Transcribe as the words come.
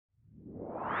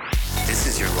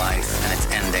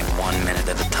1 minute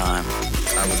at a time.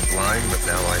 I was blind, but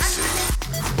now I see.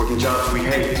 Working jobs we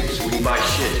hate, so we buy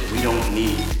shit we don't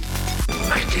need.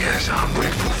 Ideas are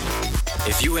brittle.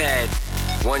 If you had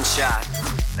one shot,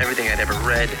 everything I'd ever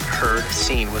read, heard,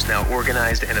 seen was now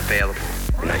organized and available.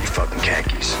 Now you fucking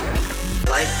khakis.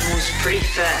 life moves pretty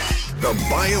fast. The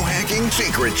Biohacking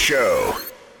Secret Show.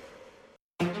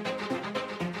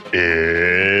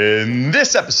 In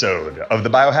this episode of the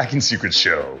Biohacking Secrets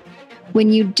Show.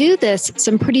 When you do this,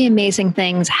 some pretty amazing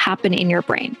things happen in your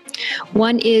brain.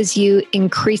 One is you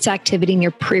increase activity in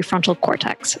your prefrontal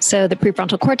cortex. So the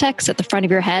prefrontal cortex at the front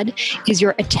of your head is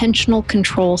your attentional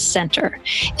control center.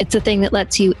 It's the thing that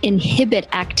lets you inhibit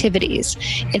activities.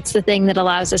 It's the thing that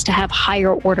allows us to have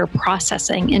higher order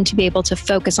processing and to be able to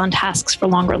focus on tasks for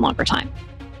longer and longer time.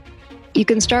 You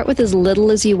can start with as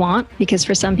little as you want, because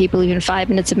for some people, even 5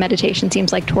 minutes of meditation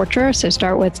seems like torture. So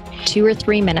start with 2 or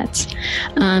 3 minutes.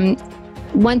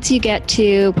 Once you get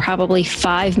to probably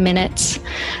 5 minutes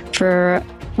for,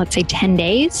 let's say, 10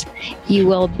 days, you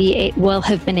will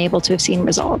have been able to have seen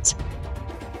results.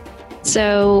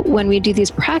 So when we do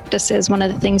these practices, one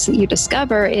of the things that you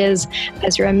discover is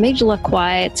as your amygdala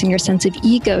quiets and your sense of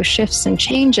ego shifts and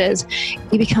changes,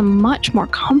 you become much more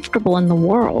comfortable in the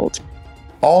world.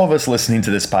 All of us listening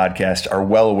to this podcast are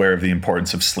well aware of the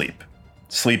importance of sleep.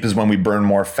 Sleep is when we burn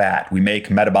more fat. We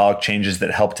make metabolic changes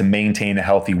that help to maintain a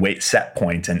healthy weight set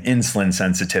point and insulin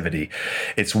sensitivity.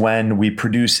 It's when we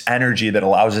produce energy that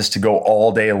allows us to go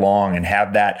all day long and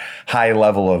have that high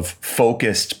level of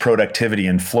focused productivity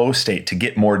and flow state to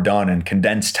get more done and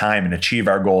condense time and achieve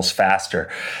our goals faster.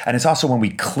 And it's also when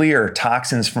we clear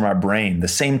toxins from our brain, the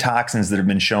same toxins that have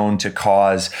been shown to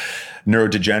cause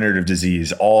neurodegenerative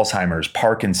disease, Alzheimer's,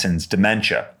 Parkinson's,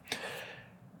 dementia.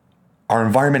 Our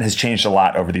environment has changed a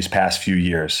lot over these past few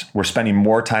years. We're spending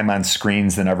more time on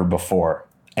screens than ever before.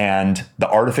 And the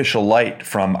artificial light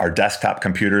from our desktop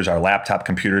computers, our laptop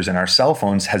computers, and our cell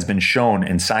phones has been shown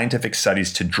in scientific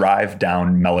studies to drive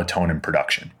down melatonin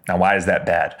production. Now, why is that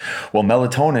bad? Well,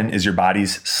 melatonin is your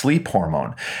body's sleep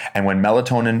hormone. And when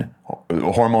melatonin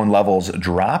hormone levels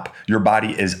drop, your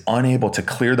body is unable to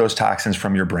clear those toxins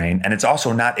from your brain. And it's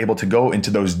also not able to go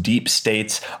into those deep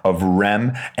states of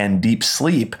REM and deep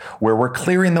sleep where we're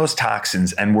clearing those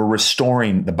toxins and we're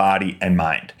restoring the body and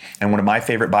mind. And one of my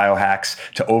favorite biohacks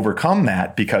to overcome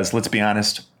that, because let's be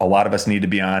honest, a lot of us need to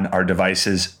be on our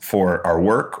devices for our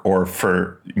work or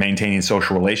for maintaining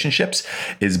social relationships,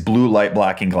 is blue light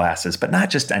blocking glasses. But not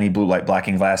just any blue light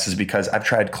blocking glasses, because I've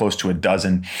tried close to a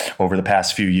dozen over the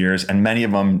past few years, and many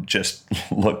of them just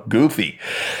look goofy.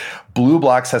 Blue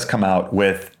Blocks has come out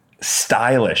with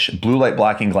stylish blue light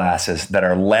blocking glasses that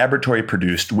are laboratory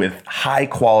produced with high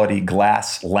quality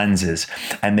glass lenses.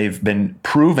 And they've been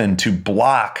proven to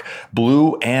block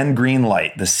blue and green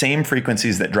light, the same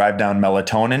frequencies that drive down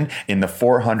melatonin, in the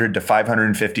 400 to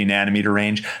 550 nanometer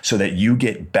range, so that you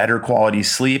get better quality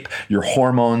sleep. Your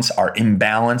hormones are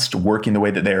imbalanced, working the way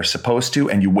that they are supposed to,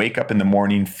 and you wake up in the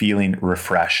morning feeling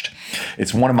refreshed.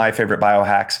 It's one of my favorite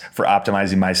biohacks for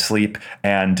optimizing my sleep.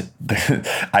 And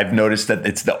I've noticed that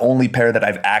it's the only pair that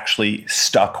I've actually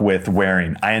stuck with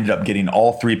wearing. I ended up getting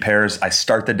all 3 pairs. I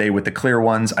start the day with the clear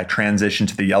ones. I transition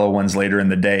to the yellow ones later in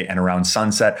the day. And around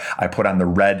sunset, I put on the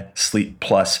red Sleep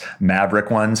Plus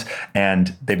Maverick ones.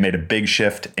 And they've made a big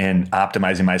shift in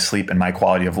optimizing my sleep and my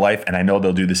quality of life. And I know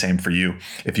they'll do the same for you.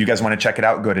 If you guys want to check it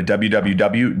out, go to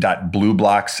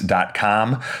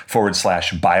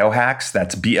www.blueblocks.com/biohacks.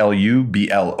 That's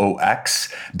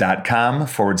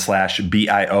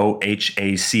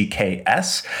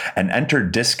BLUBLOX.com/BIOHACKS. And enter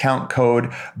discount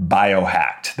code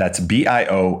BIOHACKED. That's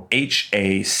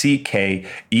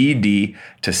BIOHACKED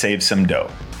to save some dough.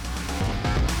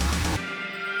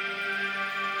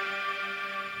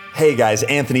 Hey guys,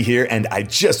 Anthony here, and I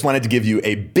just wanted to give you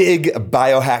a big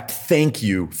biohack thank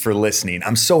you for listening.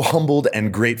 I'm so humbled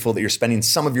and grateful that you're spending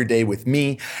some of your day with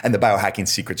me and the Biohacking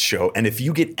Secrets Show. And if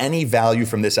you get any value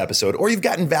from this episode, or you've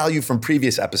gotten value from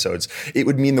previous episodes, it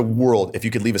would mean the world if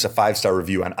you could leave us a 5-star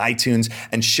review on iTunes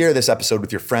and share this episode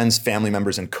with your friends, family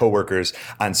members, and coworkers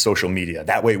on social media.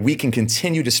 That way we can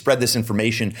continue to spread this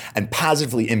information and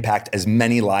positively impact as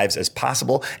many lives as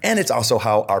possible. And it's also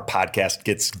how our podcast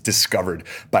gets discovered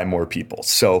by more people.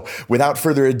 So without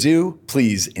further ado,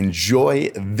 please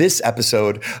enjoy this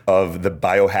episode of the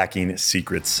Biohacking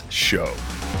Secrets Show.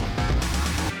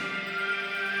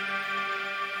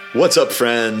 What's up,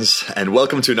 friends, and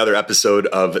welcome to another episode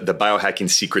of the Biohacking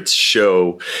Secrets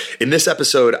Show. In this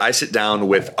episode, I sit down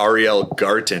with Ariel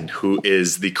Garten, who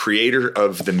is the creator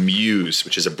of the Muse,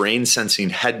 which is a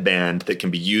brain-sensing headband that can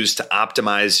be used to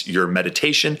optimize your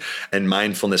meditation and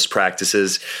mindfulness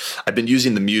practices. I've been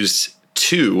using the Muse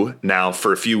 2 now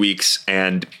for a few weeks,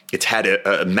 and it's had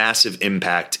a massive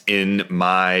impact in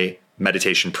my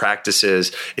meditation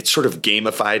practices. It's sort of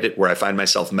gamified it where I find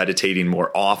myself meditating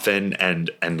more often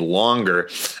and longer.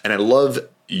 And I love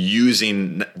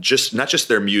using not just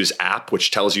their Muse app,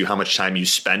 which tells you how much time you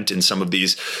spent in some of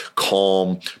these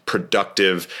calm,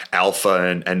 productive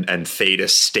alpha and theta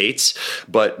states,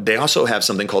 but they also have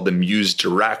something called the Muse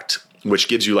Direct, which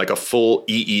gives you like a full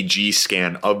EEG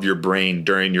scan of your brain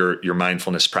during your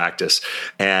mindfulness practice.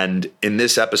 And in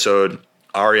this episode,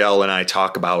 Ariel and I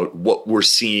talk about what we're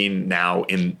seeing now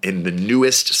in the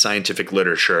newest scientific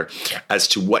literature as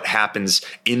to what happens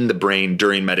in the brain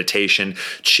during meditation,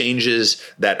 changes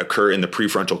that occur in the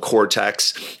prefrontal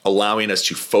cortex, allowing us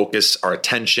to focus our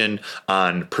attention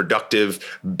on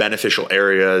productive, beneficial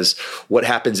areas, what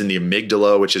happens in the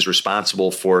amygdala, which is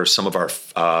responsible for some of our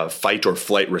fight or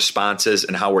flight responses,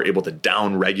 and how we're able to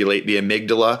down-regulate the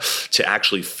amygdala to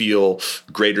actually feel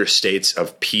greater states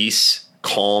of peace,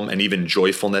 calm, and even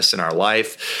joyfulness in our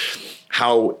life,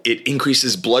 how it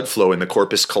increases blood flow in the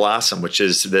corpus callosum, which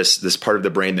is this part of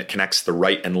the brain that connects the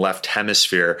right and left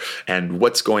hemisphere, and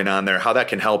what's going on there, how that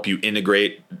can help you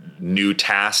integrate new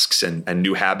tasks and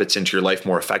new habits into your life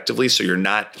more effectively. So you're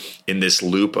not in this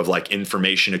loop of like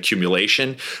information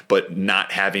accumulation, but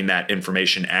not having that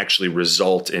information actually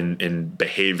result in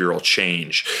behavioral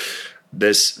change.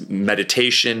 This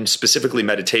meditation, specifically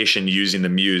meditation using the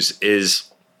Muse, is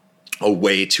a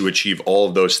way to achieve all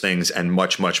of those things and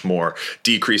much, much more.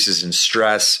 Decreases in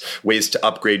stress, ways to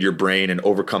upgrade your brain and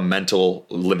overcome mental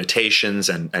limitations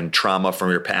and trauma from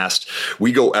your past.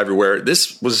 We go everywhere.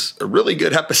 This was a really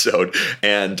good episode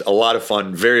and a lot of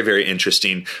fun. Very, very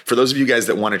interesting. For those of you guys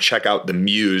that want to check out the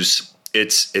Muse,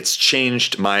 it's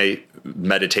changed my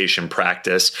meditation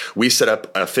practice. We set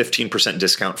up a 15%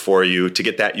 discount for you. To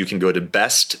get that, you can go to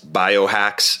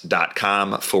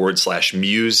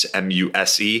bestbiohacks.com/muse,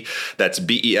 M-U-S-E. That's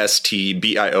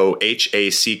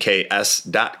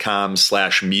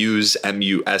bestbiohacks.com/muse,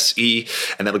 M-U-S-E.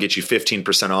 And that'll get you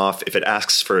 15% off. If it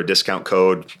asks for a discount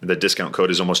code, the discount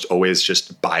code is almost always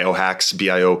just biohacks,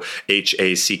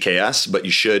 B-I-O-H-A-C-K-S, but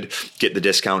you should get the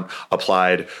discount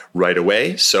applied right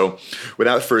away. So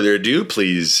without further ado,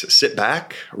 please sit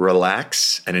back,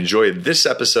 relax, and enjoy this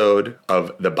episode of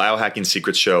the Biohacking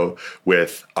Secrets Show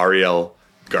with Ariel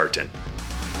Garten.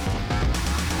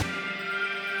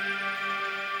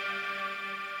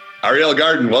 Ariel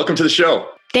Garten, welcome to the show.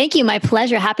 Thank you. My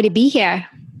pleasure. Happy to be here.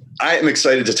 I am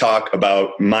excited to talk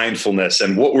about mindfulness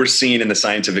and what we're seeing in the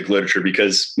scientific literature,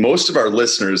 because most of our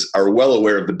listeners are well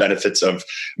aware of the benefits of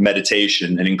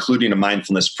meditation and including a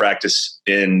mindfulness practice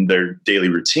in their daily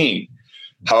routine.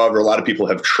 However, a lot of people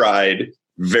have tried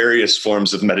various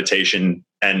forms of meditation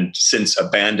and since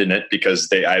abandoned it because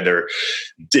they either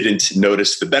didn't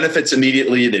notice the benefits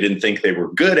immediately, they didn't think they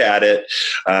were good at it.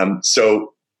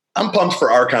 So I'm pumped for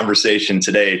our conversation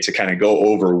today to kind of go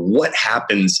over what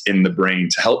happens in the brain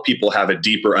to help people have a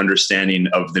deeper understanding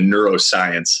of the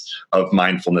neuroscience of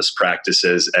mindfulness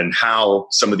practices and how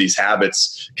some of these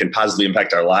habits can positively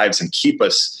impact our lives and keep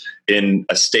us in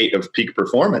a state of peak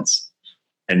performance.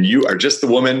 And you are just the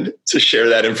woman to share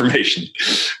that information.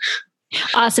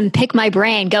 Awesome. Pick my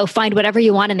brain. Go find whatever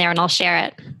you want in there and I'll share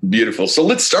it. Beautiful. So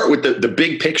let's start with the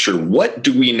big picture. What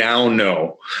do we now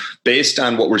know based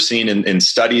on what we're seeing in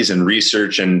studies and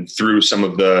research and through some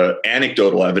of the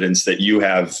anecdotal evidence that you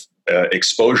have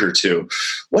exposure to?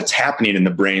 What's happening in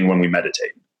the brain when we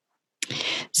meditate?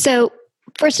 So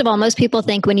first of all, most people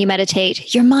think when you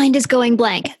meditate, your mind is going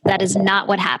blank. That is not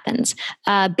what happens.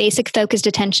 Basic focused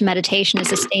attention meditation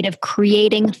is a state of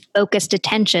creating focused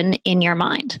attention in your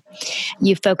mind.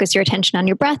 You focus your attention on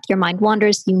your breath, your mind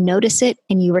wanders, you notice it,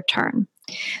 and you return.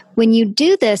 When you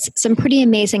do this, some pretty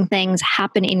amazing things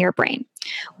happen in your brain.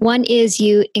 One is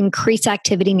you increase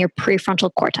activity in your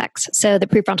prefrontal cortex. So the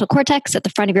prefrontal cortex at the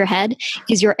front of your head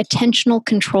is your attentional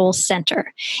control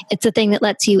center. It's the thing that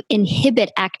lets you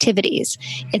inhibit activities.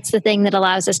 It's the thing that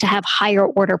allows us to have higher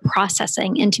order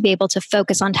processing and to be able to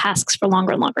focus on tasks for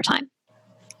longer and longer time.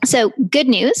 So good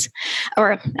news,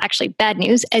 or actually bad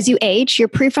news, as you age, your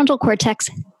prefrontal cortex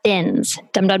thins.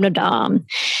 Dum, dum, dum, dum.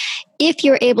 If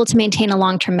you're able to maintain a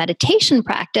long-term meditation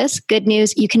practice, good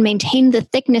news, you can maintain the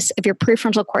thickness of your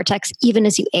prefrontal cortex even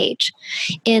as you age.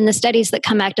 In the studies that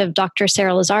come out of Dr.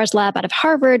 Sarah Lazar's lab out of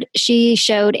Harvard, she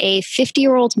showed a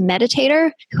 50-year-old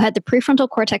meditator who had the prefrontal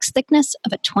cortex thickness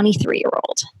of a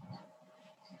 23-year-old.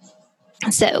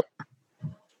 So,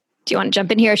 do you want to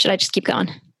jump in here or should I just keep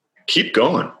going? Keep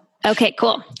going. Okay,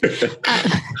 cool.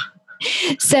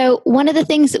 So one of the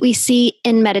things that we see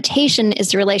in meditation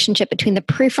is the relationship between the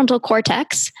prefrontal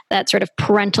cortex, that sort of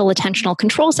parental attentional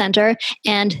control center,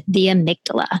 and the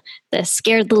amygdala, the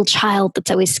scared little child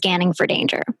that's always scanning for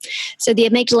danger. So the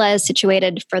amygdala is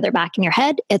situated further back in your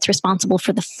head. It's responsible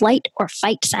for the flight or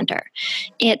fight center.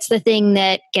 It's the thing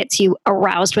that gets you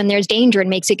aroused when there's danger and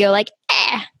makes you go like,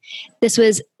 eh. This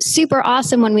was super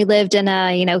awesome when we lived in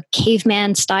a,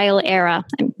 caveman style era.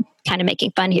 I'm kind of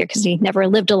making fun here because he never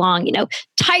lived along,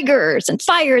 tigers and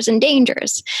fires and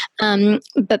dangers.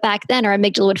 But back then our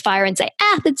amygdala would fire and say,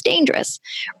 that's dangerous.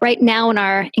 Right now in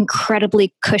our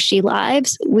incredibly cushy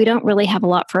lives, we don't really have a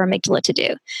lot for our amygdala to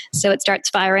do. So it starts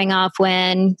firing off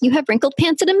when you have wrinkled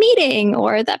pants at a meeting,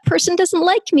 or that person doesn't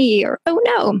like me, or, oh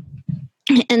no.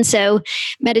 And so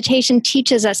meditation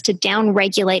teaches us to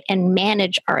downregulate and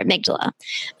manage our amygdala.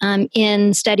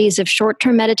 In studies of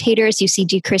short-term meditators, you see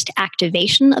decreased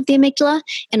activation of the amygdala.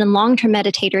 And in long-term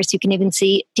meditators, you can even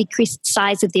see decreased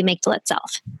size of the amygdala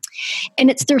itself. And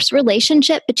it's this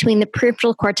relationship between the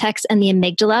prefrontal cortex and the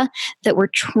amygdala that we're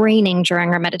training during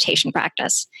our meditation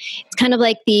practice. It's kind of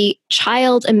like the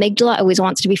child amygdala always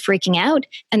wants to be freaking out,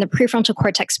 and the prefrontal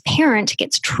cortex parent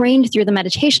gets trained through the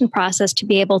meditation process to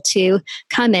be able to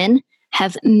come in,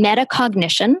 have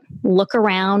metacognition, look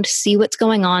around, see what's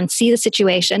going on, see the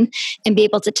situation, and be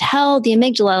able to tell the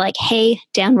amygdala, like, hey,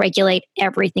 downregulate,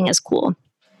 everything is cool.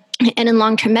 And in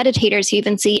long-term meditators, you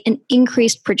even see an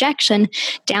increased projection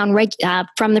from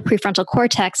the prefrontal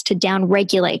cortex to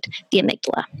downregulate the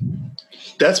amygdala.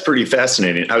 That's pretty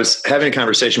fascinating. I was having a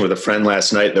conversation with a friend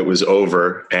last night that was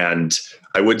over, and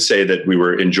I would say that we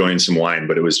were enjoying some wine,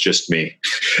 but it was just me.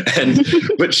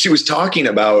 But she was talking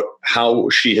about how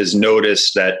she has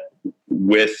noticed that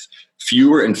with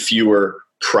fewer and fewer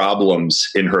problems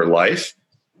in her life,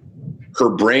 her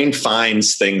brain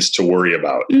finds things to worry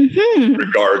about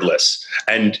regardless.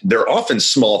 And they're often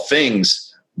small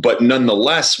things, but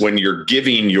nonetheless, when you're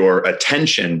giving your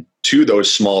attention to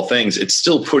those small things, it's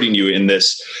still putting you in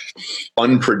this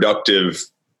unproductive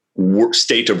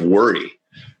state of worry.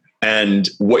 And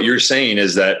what you're saying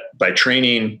is that by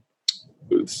training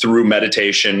through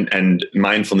meditation and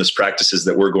mindfulness practices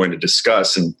that we're going to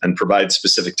discuss and provide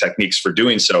specific techniques for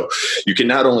doing so, you can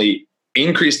not only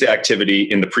increase the activity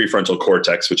in the prefrontal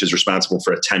cortex, which is responsible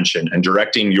for attention and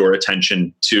directing your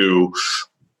attention to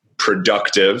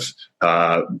productive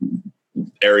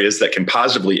areas that can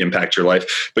positively impact your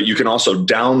life, but you can also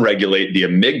downregulate the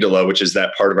amygdala, which is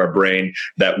that part of our brain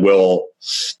that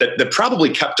probably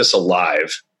kept us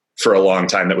alive for a long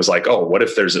time. That was like, oh, what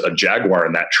if there's a jaguar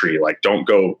in that tree? Like, don't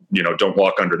go, don't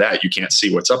walk under that. You can't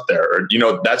see what's up there, or,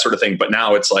 that sort of thing. But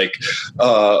now it's like,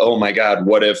 oh my God,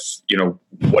 what if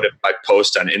my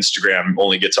post on Instagram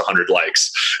only gets 100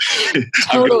 likes?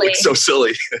 Totally. Look so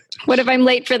silly. What if I'm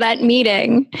late for that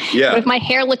meeting? Yeah. What if my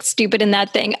hair looks stupid in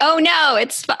that thing? Oh no,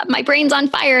 my brain's on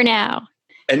fire now.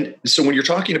 And so when you're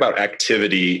talking about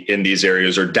activity in these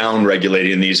areas or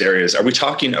down-regulating in these areas, are we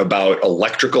talking about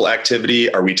electrical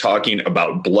activity? Are we talking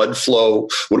about blood flow?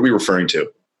 What are we referring to?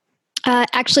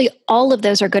 Actually, all of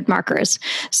those are good markers.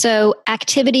 So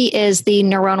activity is the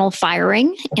neuronal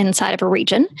firing inside of a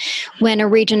region. When a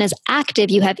region is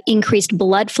active, you have increased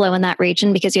blood flow in that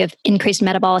region because you have increased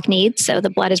metabolic needs. So the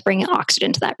blood is bringing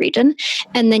oxygen to that region.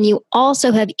 And then you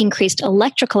also have increased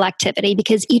electrical activity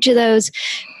because each of those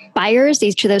fires,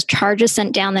 each of those charges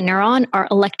sent down the neuron are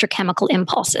electrochemical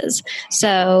impulses.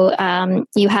 So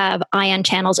you have ion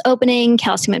channels opening,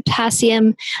 calcium and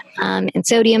potassium and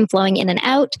sodium flowing in and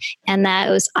out, and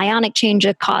those ionic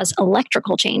changes cause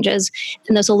electrical changes.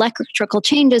 And those electrical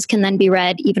changes can then be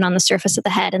read even on the surface of the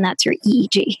head, and that's your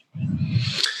EEG.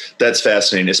 That's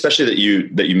fascinating, especially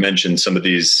that you mentioned some of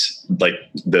these, like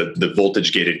the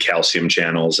voltage gated calcium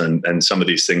channels and some of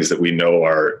these things that we know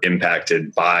are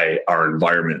impacted by our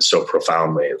environment so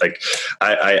profoundly. Like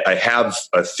I have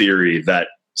a theory that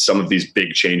some of these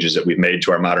big changes that we've made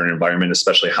to our modern environment,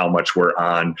 especially how much we're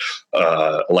on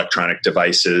electronic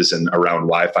devices and around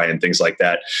Wi-Fi and things like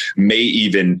that, may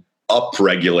even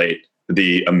upregulate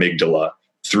the amygdala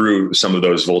through some of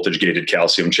those voltage gated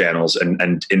calcium channels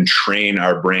and entrain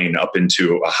our brain up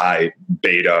into a high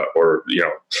beta or,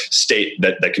 state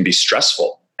that can be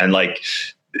stressful. And like,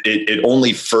 it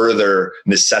only further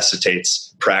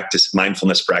necessitates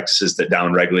mindfulness practices that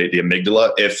downregulate the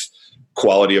amygdala if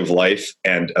quality of life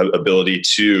and ability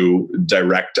to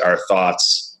direct our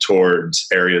thoughts towards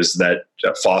areas that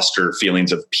foster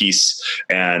feelings of peace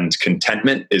and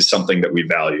contentment is something that we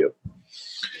value.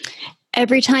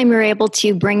 Every time you're able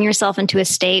to bring yourself into a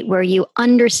state where you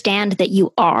understand that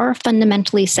you are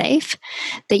fundamentally safe,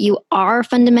 that you are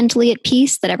fundamentally at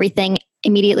peace, that everything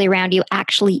immediately around you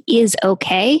actually is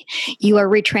okay, you are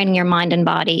retraining your mind and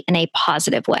body in a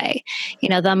positive way.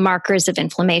 The markers of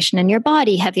inflammation in your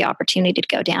body have the opportunity to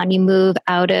go down. You move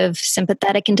out of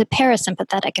sympathetic into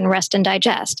parasympathetic and rest and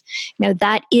digest.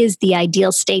 That is the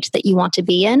ideal state that you want to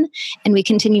be in. And we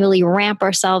continually ramp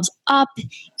ourselves up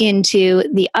into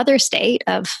the other state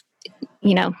of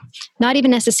not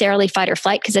even necessarily fight or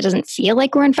flight, because it doesn't feel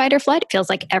like we're in fight or flight. It feels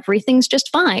like everything's just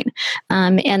fine.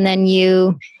 And then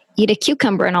you eat a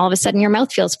cucumber and all of a sudden your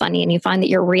mouth feels funny and you find that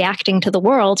you're reacting to the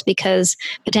world because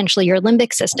potentially your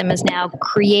limbic system is now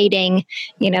creating,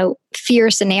 fear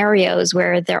scenarios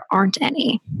where there aren't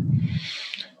any.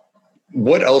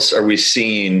 What else are we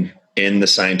seeing in the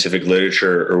scientific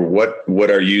literature, or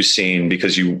what are you seeing?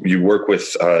 Because you work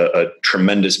with a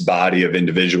tremendous body of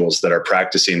individuals that are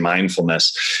practicing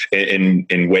mindfulness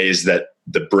in ways that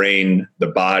the brain, the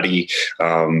body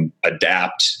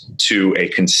adapt to a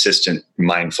consistent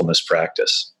mindfulness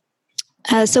practice.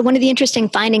 So one of the interesting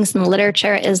findings in the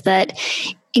literature is that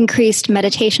increased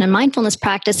meditation and mindfulness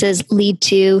practices lead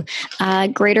to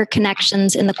greater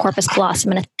connections in the corpus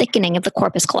callosum and a thickening of the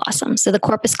corpus callosum. So the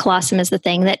corpus callosum is the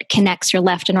thing that connects your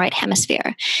left and right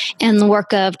hemisphere. And the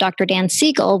work of Dr. Dan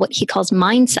Siegel, what he calls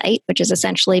mindsight, which is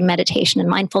essentially meditation and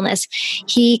mindfulness,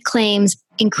 he claims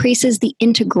increases the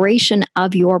integration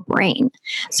of your brain.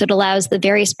 So it allows the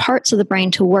various parts of the brain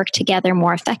to work together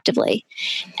more effectively.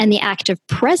 And the act of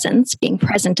presence, being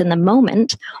present in the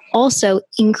moment, also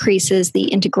increases the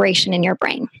integration in your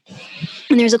brain.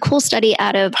 And there's a cool study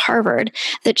out of Harvard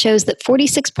that shows that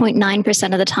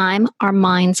 46.9% of the time our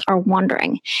minds are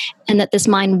wandering, and that this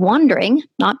mind wandering,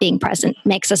 not being present,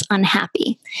 makes us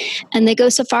unhappy. And they go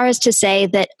so far as to say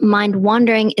that mind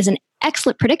wandering is an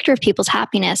excellent predictor of people's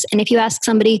happiness. And if you ask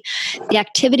somebody the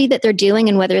activity that they're doing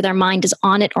and whether their mind is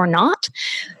on it or not,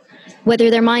 whether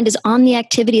their mind is on the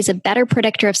activity is a better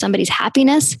predictor of somebody's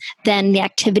happiness than the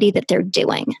activity that they're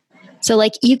doing. So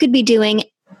like you could be doing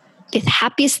the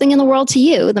happiest thing in the world to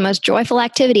you, the most joyful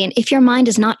activity. And if your mind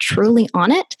is not truly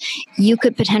on it, you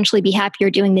could potentially be happier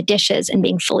doing the dishes and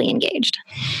being fully engaged.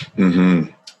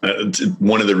 Mm-hmm.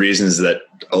 One of the reasons that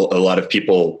a lot of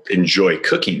people enjoy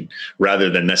cooking rather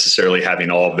than necessarily having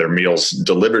all of their meals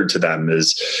delivered to them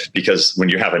is because when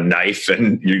you have a knife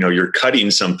and you're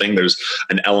cutting something, there's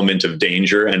an element of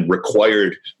danger and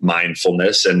required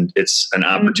mindfulness, and it's an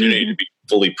opportunity to be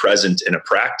fully present in a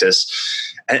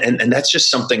practice. And that's just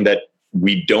something that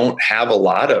we don't have a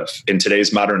lot of in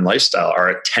today's modern lifestyle. Our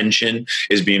attention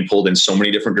is being pulled in so many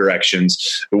different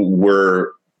directions.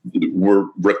 We're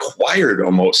required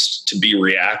almost to be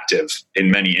reactive in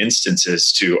many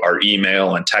instances to our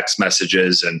email and text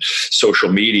messages and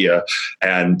social media,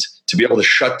 and to be able to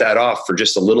shut that off for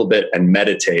just a little bit and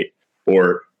meditate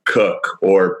or cook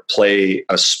or play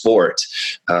a sport.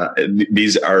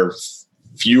 These are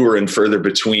fewer and further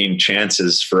between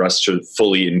chances for us to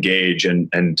fully engage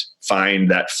and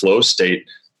find that flow state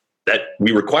that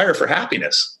we require for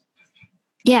happiness.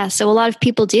 Yeah, so a lot of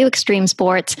people do extreme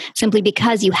sports simply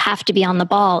because you have to be on the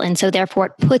ball, and so therefore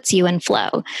it puts you in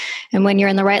flow. And when you're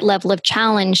in the right level of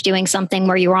challenge doing something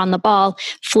where you're on the ball,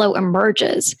 flow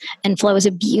emerges. And flow is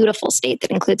a beautiful state that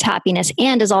includes happiness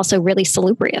and is also really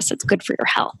salubrious. It's good for your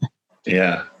health.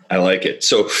 Yeah, I like it.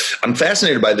 So I'm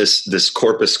fascinated by this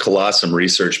corpus callosum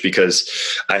research because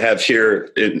I have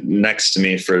here next to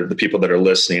me, for the people that are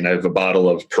listening, I have a bottle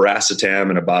of piracetam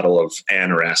and a bottle of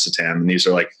aniracetam. And these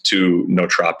are like two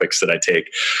nootropics that I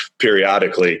take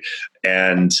periodically.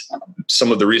 And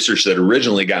some of the research that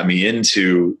originally got me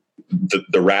into the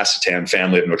racetam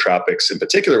family of nootropics in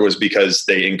particular was because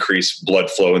they increase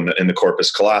blood flow in the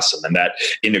corpus callosum, and that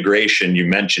integration you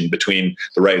mentioned between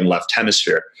the right and left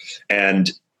hemisphere.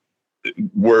 And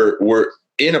we're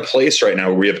in a place right now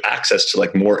where we have access to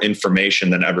like more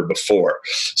information than ever before.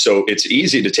 So it's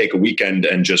easy to take a weekend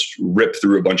and just rip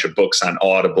through a bunch of books on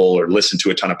Audible or listen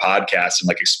to a ton of podcasts and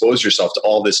like expose yourself to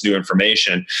all this new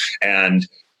information. And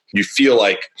you feel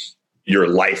like your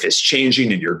life is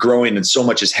changing and you're growing and so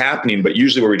much is happening. But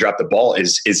usually where we drop the ball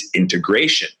is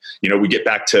integration. We get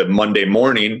back to Monday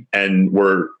morning and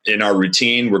we're in our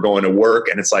routine, we're going to work,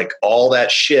 and it's like all that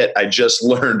shit I just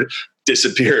learned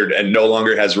disappeared and no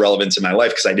longer has relevance in my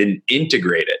life because I didn't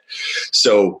integrate it.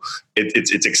 So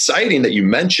it's exciting that you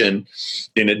mention,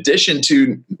 in addition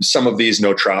to some of these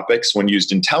nootropics, when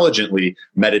used intelligently,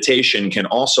 meditation can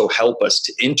also help us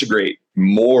to integrate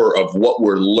more of what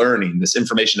we're learning, this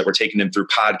information that we're taking in through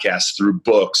podcasts, through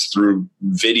books, through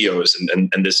videos,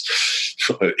 and this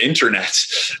internet,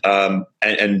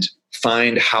 and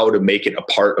find how to make it a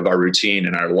part of our routine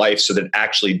and our life so that it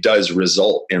actually does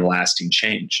result in lasting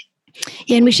change.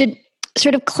 Yeah, and we should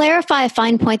sort of clarify a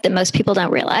fine point that most people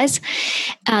don't realize,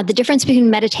 the difference between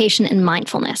meditation and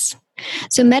mindfulness.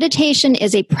 So meditation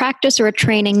is a practice or a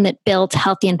training that builds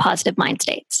healthy and positive mind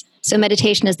states. So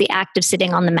meditation is the act of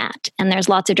sitting on the mat. And there's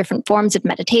lots of different forms of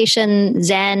meditation: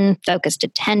 Zen, focused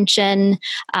attention,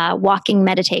 walking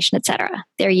meditation, etc.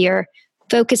 You're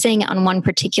focusing on one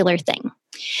particular thing.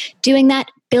 Doing that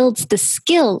builds the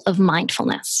skill of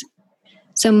mindfulness.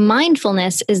 So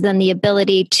mindfulness is then the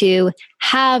ability to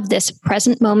have this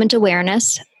present moment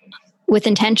awareness with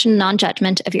intention,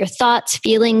 non-judgment of your thoughts,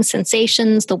 feelings,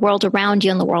 sensations, the world around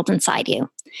you, and the world inside you.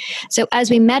 So as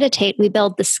we meditate, we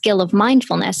build the skill of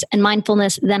mindfulness, and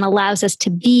mindfulness then allows us to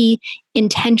be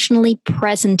intentionally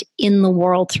present in the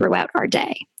world throughout our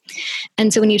day.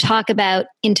 And so when you talk about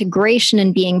integration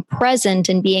and being present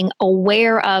and being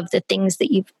aware of the things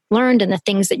that you've learned and the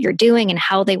things that you're doing and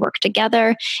how they work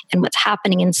together and what's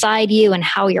happening inside you and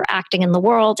how you're acting in the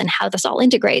world and how this all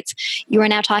integrates, you are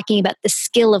now talking about the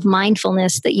skill of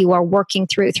mindfulness that you are working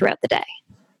throughout the day.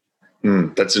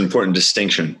 That's an important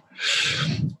distinction.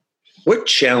 What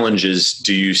challenges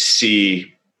do you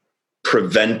see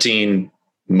preventing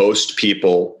most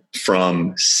people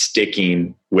from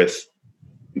sticking with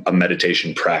a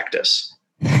meditation practice?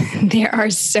 There are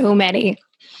so many.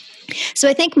 So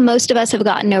I think most of us have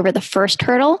gotten over the first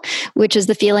hurdle, which is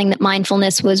the feeling that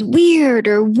mindfulness was weird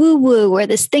or woo-woo or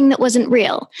this thing that wasn't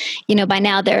real. By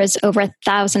now there's over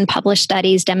 1,000 published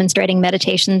studies demonstrating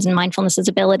meditation's and mindfulness's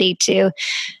ability to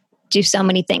do so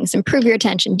many things: improve your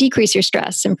attention, decrease your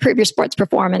stress, improve your sports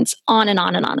performance, on and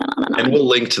on and on and on and on. And we'll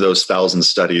link to those 1,000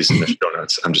 studies in the show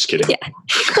notes. I'm just kidding. Yeah.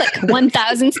 Click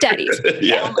 1,000 studies.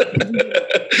 Yeah.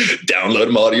 Download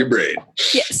them all to your brain.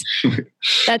 Yes.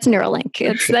 That's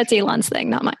Neuralink. That's Elon's thing,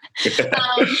 not mine.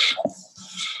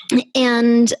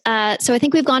 So I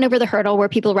think we've gone over the hurdle where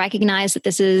people recognize that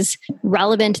this is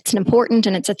relevant, it's important,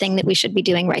 and it's a thing that we should be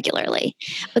doing regularly.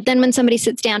 But then when somebody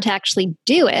sits down to actually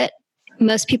do it,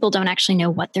 most people don't actually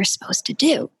know what they're supposed to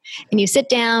do. And you sit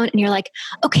down and you're like,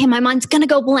 okay, my mind's going to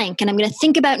go blank and I'm going to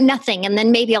think about nothing and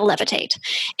then maybe I'll levitate.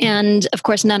 And of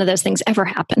course, none of those things ever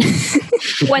happen.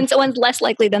 One's less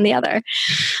likely than the other.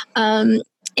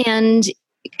 And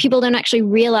people don't actually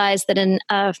realize that in,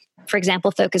 for example,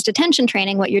 focused attention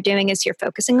training, what you're doing is you're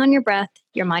focusing on your breath,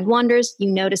 your mind wanders, you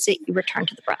notice it, you return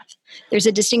to the breath. There's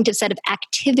a distinctive set of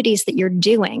activities that you're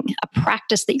doing, a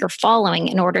practice that you're following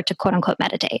in order to quote unquote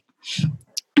meditate.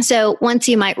 So once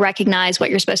you might recognize what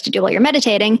you're supposed to do while you're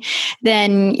meditating,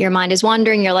 then your mind is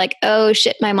wandering. You're like, oh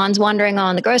shit, my mind's wandering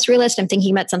on the grocery list. I'm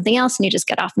thinking about something else. And you just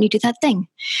get off and you do that thing.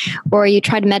 Or you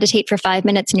try to meditate for 5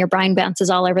 minutes and your brain bounces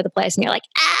all over the place. And you're like,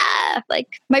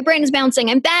 like my brain is bouncing.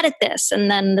 I'm bad at this.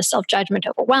 And then the self-judgment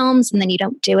overwhelms and then you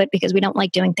don't do it because we don't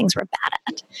like doing things we're bad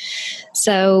at.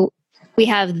 So we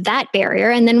have that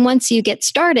barrier. And then once you get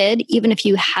started, even if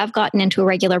you have gotten into a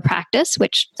regular practice,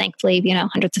 which thankfully,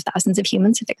 hundreds of thousands of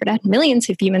humans have figured out, millions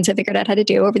of humans have figured out how to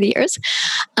do over the years,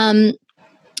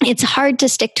 it's hard to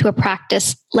stick to a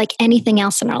practice like anything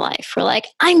else in our life. We're like,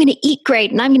 I'm going to eat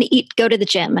great and I'm going to go to the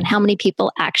gym. And how many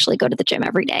people actually go to the gym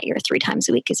every day or 3 times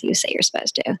a week as you say you're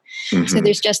supposed to? Mm-hmm. So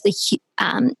there's just the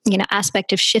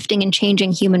aspect of shifting and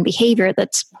changing human behavior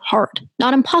that's hard.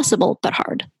 Not impossible, but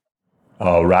hard.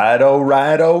 All right.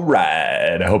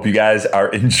 I hope you guys are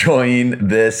enjoying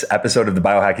this episode of the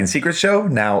Biohacking Secrets Show.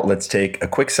 Now let's take a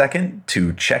quick second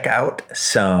to check out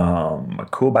some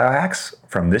cool biohacks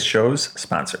from this show's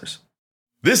sponsors.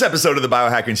 This episode of the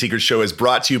Biohacking Secrets Show is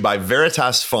brought to you by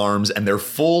Veritas Farms and their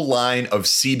full line of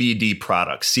CBD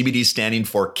products, CBD standing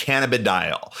for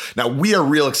cannabidiol. Now, we are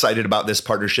real excited about this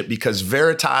partnership because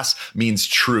Veritas means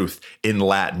truth in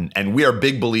Latin, and we are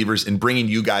big believers in bringing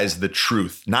you guys the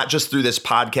truth, not just through this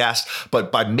podcast,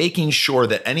 but by making sure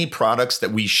that any products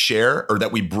that we share or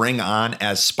that we bring on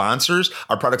as sponsors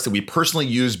are products that we personally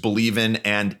use, believe in,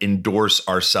 and endorse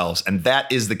ourselves. And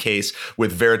that is the case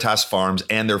with Veritas Farms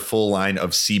and their full line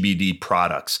of CBD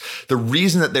products. The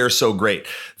reason that they're so great,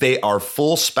 they are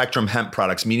full spectrum hemp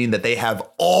products, meaning that they have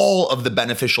all of the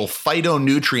beneficial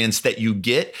phytonutrients that you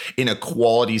get in a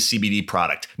quality CBD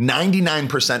product.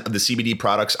 99% of the CBD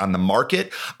products on the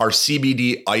market are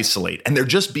CBD isolate, and they're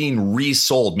just being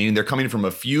resold, meaning they're coming from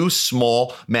a few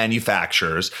small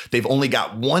manufacturers. They've only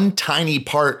got one tiny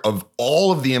part of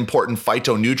all of the important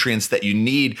phytonutrients that you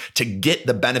need to get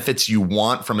the benefits you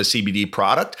want from a CBD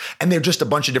product, and they're just a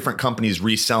bunch of different companies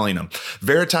companies reselling them.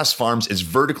 Veritas Farms is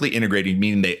vertically integrated,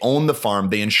 meaning they own the farm.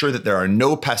 They ensure that there are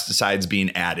no pesticides being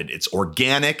added. It's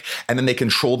organic, and then they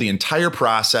control the entire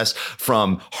process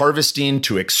from harvesting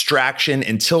to extraction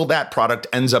until that product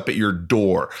ends up at your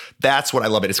door. That's what I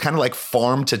love it. It's kind of like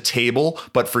farm to table,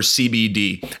 but for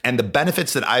CBD. And the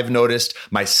benefits that I've noticed,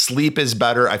 my sleep is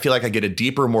better. I feel like I get a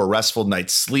deeper, more restful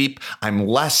night's sleep. I'm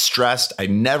less stressed. I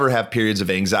never have periods of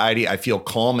anxiety. I feel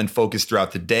calm and focused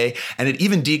throughout the day. And it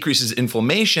even decreases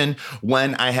inflammation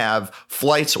when I have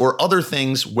flights or other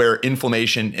things where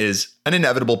inflammation is an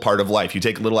inevitable part of life. You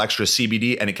take a little extra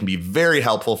CBD and it can be very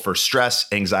helpful for stress,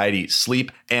 anxiety,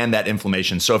 sleep, and that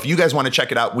inflammation. So if you guys want to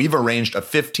check it out, we've arranged a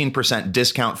 15%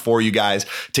 discount for you guys.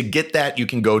 To get that, you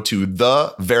can go to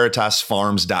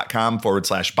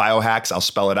theveritasfarms.com/biohacks. I'll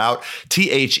spell it out.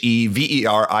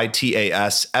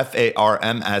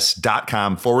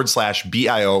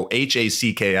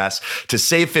 THEVERITASFARMS.com/BIOHACKS to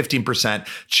save 15%.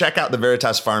 Check out the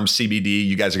Veritas Farms CBD.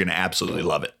 You guys are going to absolutely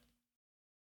love it.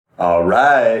 All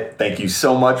right. Thank you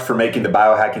so much for making the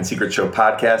Biohacking Secret Show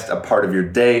podcast a part of your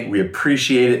day. We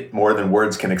appreciate it more than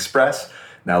words can express.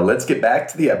 Now let's get back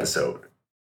to the episode.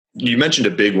 You mentioned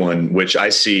a big one, which I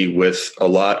see with a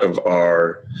lot of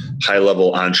our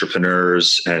high-level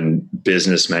entrepreneurs and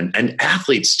businessmen and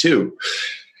athletes too.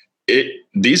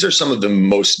 These are some of the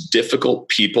most difficult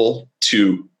people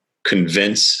to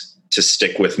convince to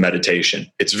stick with meditation.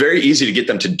 It's very easy to get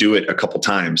them to do it a couple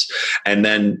times, and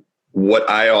then what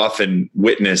I often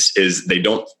witness is they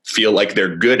don't feel like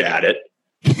they're good at it.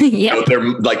 Yeah.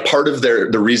 They're like part of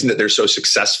the reason that they're so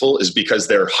successful is because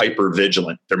they're hyper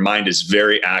vigilant. Their mind is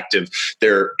very active.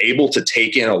 They're able to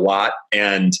take in a lot.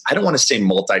 And I don't want to say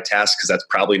multitask because that's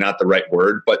probably not the right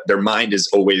word, but their mind is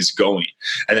always going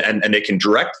and they can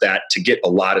direct that to get a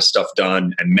lot of stuff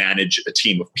done and manage a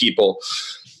team of people.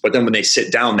 But then when they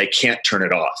sit down, they can't turn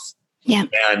it off. Yeah.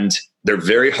 And they're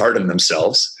very hard on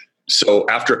themselves. So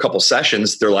after a couple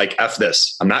sessions, they're like, F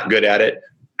this, I'm not good at it.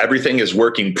 Everything is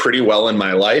working pretty well in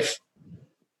my life.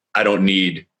 I don't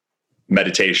need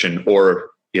meditation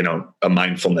or, a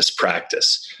mindfulness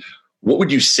practice. What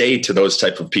would you say to those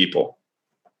type of people?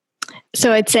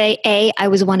 So I'd say, A, I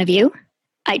was one of you.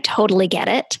 I totally get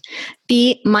it.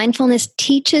 B, mindfulness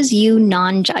teaches you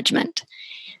non-judgment.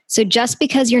 So just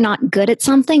because you're not good at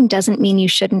something doesn't mean you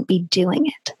shouldn't be doing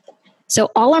it. So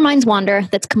all our minds wander.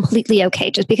 That's completely okay.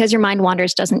 Just because your mind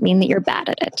wanders doesn't mean that you're bad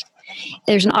at it.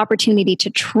 There's an opportunity to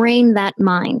train that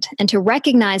mind and to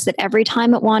recognize that every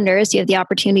time it wanders, you have the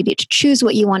opportunity to choose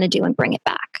what you want to do and bring it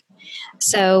back.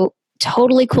 So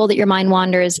totally cool that your mind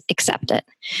wanders, accept it.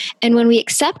 And when we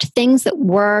accept things that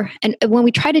and when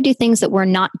we try to do things that we're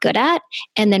not good at,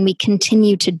 and then we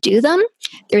continue to do them,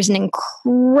 there's an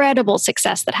incredible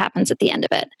success that happens at the end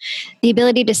of it. The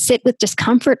ability to sit with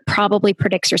discomfort probably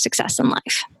predicts your success in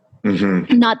life.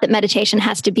 Mm-hmm. Not that meditation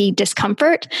has to be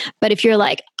discomfort, but if you're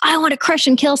like, I want to crush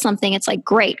and kill something, it's like,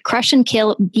 great, crush and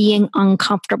kill being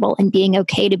uncomfortable and being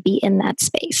okay to be in that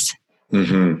space.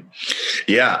 Mm-hmm.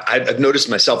 Yeah, I've noticed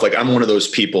myself, like I'm one of those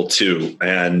people too.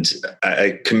 And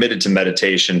I committed to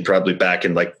meditation probably back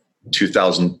in like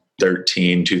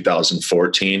 2013,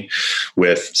 2014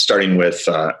 starting with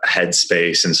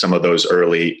Headspace and some of those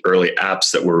early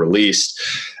apps that were released.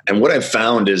 And what I've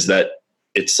found is that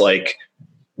it's like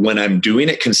when I'm doing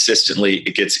it consistently,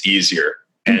 it gets easier.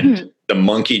 And the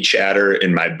monkey chatter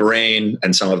in my brain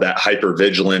and some of that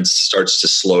hypervigilance starts to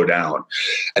slow down.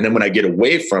 And then when I get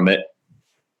away from it,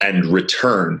 and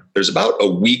return, there's about a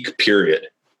week period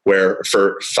where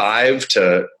for 5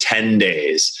 to 10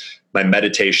 days, my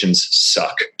meditations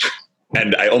suck.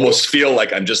 And I almost feel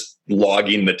like I'm just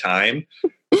logging the time,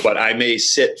 but I may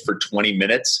sit for 20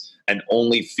 minutes and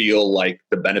only feel like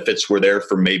the benefits were there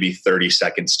for maybe 30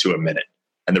 seconds to a minute.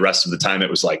 And the rest of the time it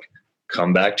was like,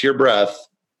 come back to your breath,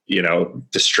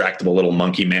 distractible little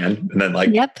monkey man, and then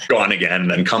gone again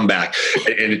and then come back.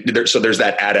 So there's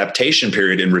that adaptation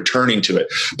period in returning to it.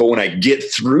 But when I get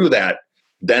through that,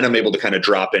 then I'm able to kind of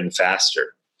drop in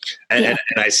faster. And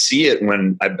I see it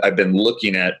when I've been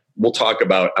looking at, we'll talk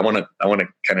about, I want to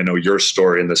kind of know your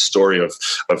story and the story of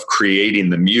creating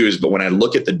the Muse. But when I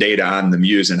look at the data on the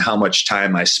Muse and how much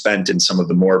time I spent in some of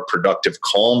the more productive,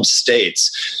 calm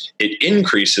states, it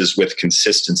increases with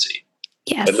consistency,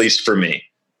 at least for me.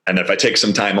 And if I take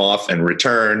some time off and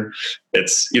return,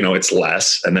 it's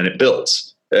less, and then it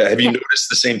builds. Have you noticed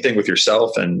the same thing with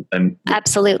yourself and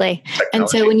Absolutely. technology? And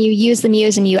so when you use the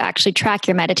Muse and you actually track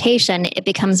your meditation, it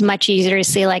becomes much easier to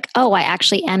see like, oh, I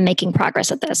actually am making progress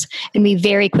at this. And we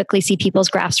very quickly see people's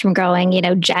graphs from going,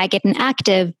 jagged and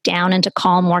active down into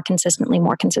calm more consistently.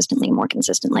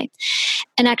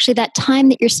 And actually that time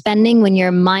that you're spending when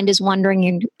your mind is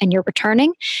wandering and you're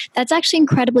returning, that's actually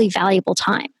incredibly valuable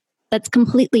time. That's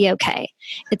completely okay.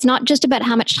 It's not just about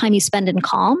how much time you spend in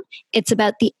calm. It's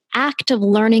about the act of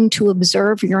learning to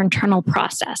observe your internal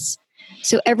process.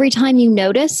 So every time you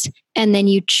notice and then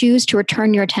you choose to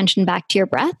return your attention back to your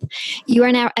breath, you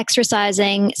are now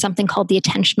exercising something called the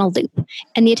attentional loop.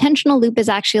 And the attentional loop is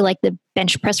actually like the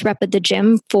bench press rep at the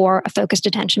gym for a focused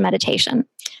attention meditation.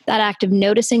 That act of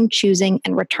noticing, choosing,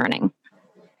 and returning.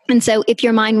 And so if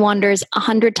your mind wanders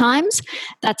 100 times,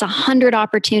 that's 100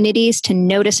 opportunities to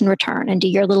notice and return and do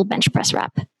your little bench press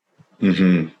rep.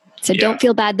 Mm-hmm. So don't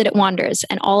feel bad that it wanders.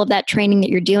 And all of that training that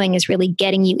you're doing is really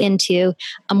getting you into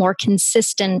a more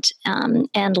consistent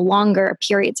and longer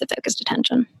periods of focused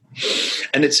attention.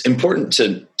 And it's important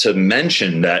to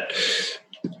mention that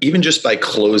even just by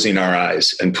closing our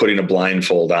eyes and putting a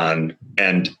blindfold on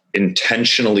and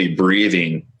intentionally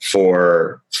breathing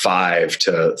for 5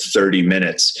 to 30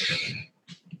 minutes,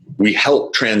 we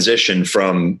help transition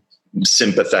from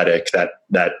sympathetic,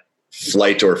 that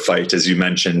flight or fight, as you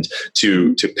mentioned,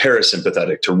 to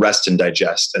parasympathetic, to rest and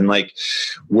digest. And like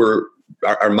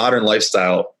our modern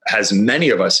lifestyle has many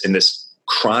of us in this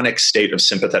chronic state of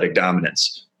sympathetic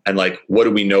dominance. And like, what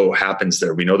do we know happens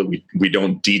there? We know that we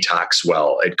don't detox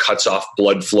well. It cuts off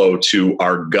blood flow to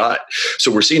our gut.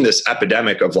 So we're seeing this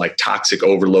epidemic of like toxic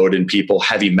overload in people,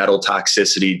 heavy metal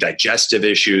toxicity, digestive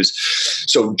issues.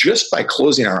 So just by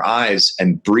closing our eyes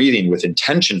and breathing with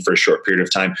intention for a short period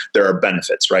of time, there are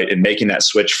benefits, right? In making that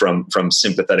switch from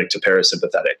sympathetic to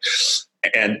parasympathetic.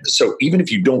 And so even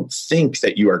if you don't think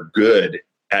that you are good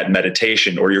at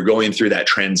meditation, or you're going through that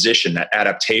transition, that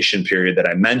adaptation period that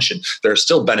I mentioned, there are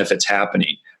still benefits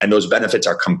happening. And those benefits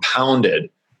are compounded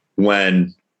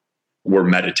when we're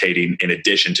meditating in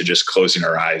addition to just closing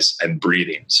our eyes and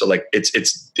breathing. So like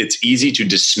it's easy to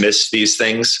dismiss these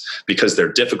things because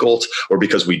they're difficult or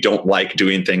because we don't like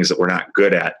doing things that we're not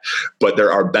good at. But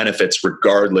there are benefits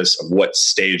regardless of what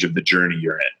stage of the journey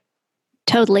you're in.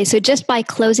 Totally. So just by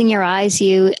closing your eyes,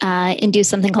 you induce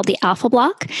something called the alpha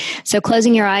block. So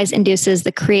closing your eyes induces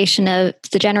the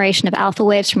generation of alpha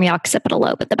waves from your occipital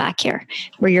lobe at the back here,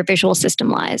 where your visual system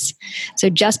lies. So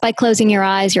just by closing your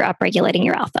eyes, you're upregulating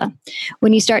your alpha.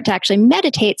 When you start to actually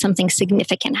meditate, something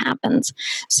significant happens.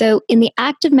 So in the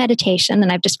act of meditation,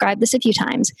 and I've described this a few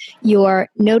times, you're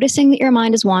noticing that your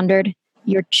mind has wandered.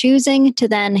 You're choosing to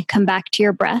then come back to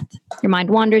your breath. Your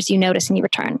mind wanders, you notice, and you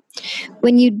return.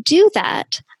 When you do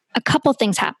that, a couple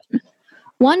things happen.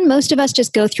 One, most of us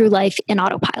just go through life in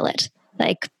autopilot.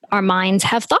 Like our minds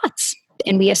have thoughts,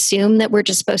 and we assume that we're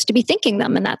just supposed to be thinking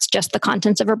them, and that's just the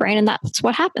contents of our brain, and that's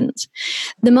what happens.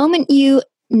 The moment you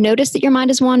notice that your mind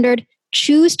has wandered,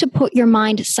 choose to put your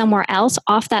mind somewhere else,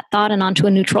 off that thought and onto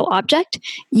a neutral object,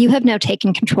 you have now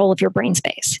taken control of your brain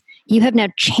space. You have now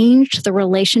changed the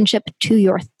relationship to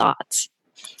your thoughts.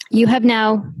 You have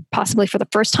now, possibly for the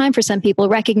first time for some people,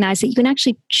 recognized that you can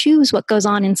actually choose what goes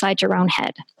on inside your own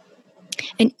head.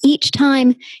 And each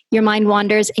time your mind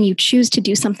wanders and you choose to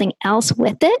do something else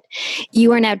with it,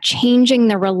 you are now changing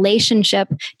the relationship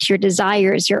to your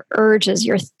desires, your urges,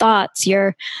 your thoughts,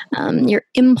 your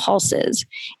impulses.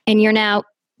 And you're now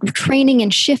training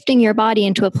and shifting your body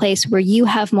into a place where you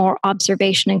have more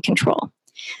observation and control.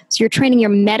 So you're training your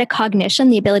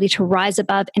metacognition, the ability to rise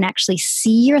above and actually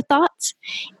see your thoughts.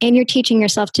 And you're teaching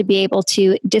yourself to be able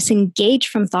to disengage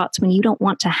from thoughts when you don't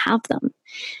want to have them.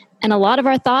 And a lot of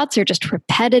our thoughts are just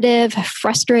repetitive,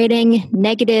 frustrating,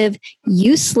 negative,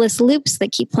 useless loops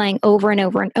that keep playing over and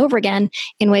over and over again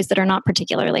in ways that are not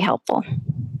particularly helpful.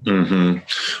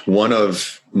 Mm-hmm. One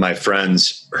of my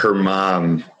friends, her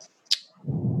mom,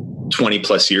 20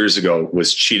 plus years ago,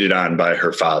 was cheated on by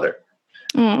her father.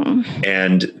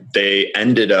 And they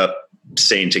ended up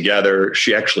staying together.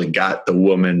 She actually got the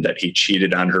woman that he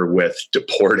cheated on her with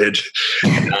deported.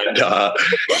 And,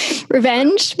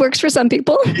 revenge works for some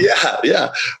people.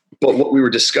 Yeah. But what we were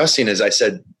discussing is I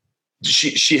said,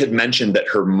 she had mentioned that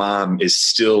her mom is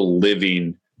still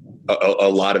living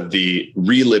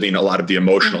reliving a lot of the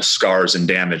emotional scars and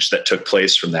damage that took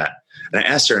place from that. And I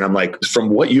asked her, and I'm like, from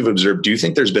what you've observed, do you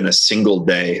think there's been a single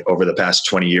day over the past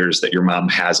 20 years that your mom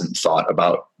hasn't thought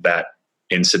about that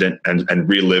incident and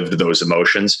relived those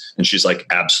emotions? And she's like,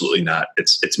 absolutely not.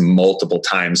 It's multiple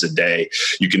times a day.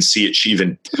 You can see it. She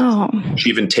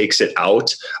even takes it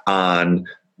out on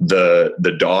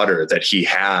the daughter that he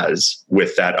has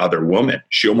with that other woman.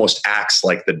 She almost acts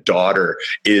like the daughter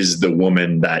is the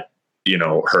woman that, you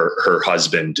know, her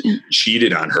husband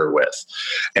cheated on her with.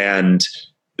 And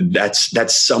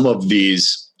that's some of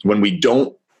these, when we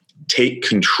don't take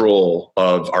control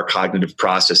of our cognitive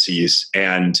processes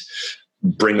and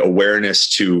bring awareness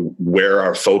to where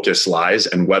our focus lies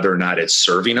and whether or not it's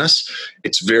serving us,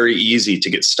 it's very easy to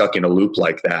get stuck in a loop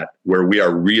like that, where we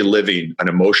are reliving an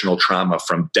emotional trauma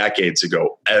from decades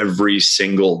ago every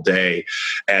single day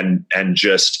and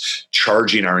just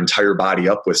charging our entire body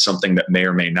up with something that may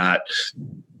or may not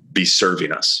be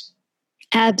serving us.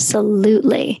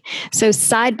 Absolutely. So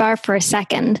sidebar for a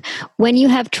second, when you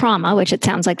have trauma, which it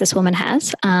sounds like this woman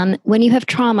has, when you have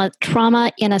trauma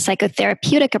in a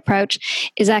psychotherapeutic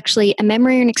approach is actually a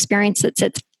memory or an experience that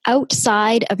sits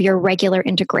outside of your regular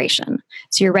integration,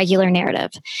 so your regular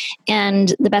narrative.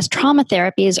 And the best trauma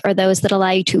therapies are those that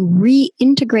allow you to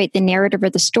reintegrate the narrative or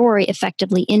the story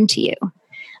effectively into you.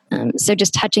 So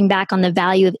just touching back on the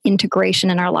value of integration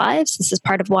in our lives, this is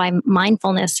part of why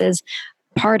mindfulness is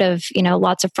part of, you know,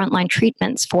 lots of frontline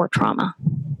treatments for trauma.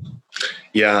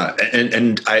 Yeah.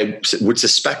 And I would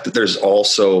suspect that there's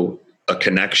also a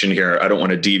connection here. I don't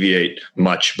want to deviate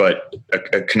much, but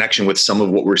a connection with some of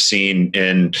what we're seeing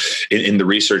in the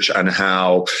research on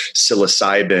how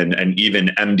psilocybin and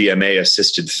even MDMA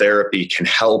assisted therapy can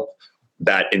help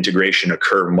that integration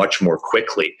occur much more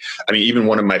quickly. I mean, even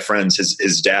one of my friends,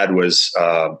 his dad was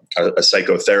a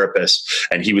psychotherapist,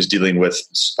 and he was dealing with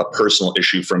a personal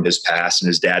issue from his past, and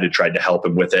his dad had tried to help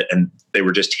him with it, and they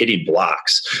were just hitting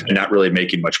blocks and not really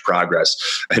making much progress.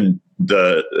 And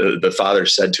the father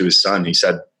said to his son, he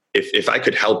said, if I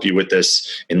could help you with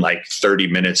this in like 30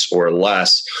 minutes or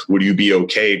less, would you be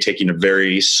okay taking a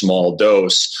very small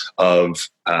dose of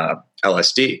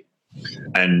LSD?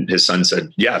 And his son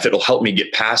said, yeah, if it'll help me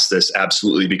get past this,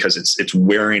 absolutely, because it's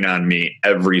wearing on me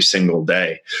every single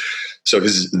day. So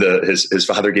his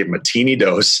father gave him a teeny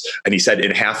dose, and he said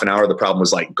in half an hour, the problem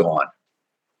was like gone.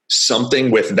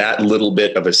 Something with that little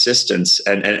bit of assistance.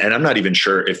 And I'm not even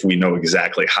sure if we know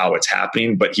exactly how it's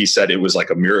happening, but he said it was like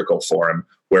a miracle for him,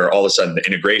 where all of a sudden the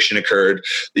integration occurred.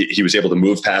 He was able to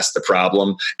move past the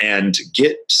problem and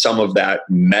get some of that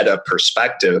meta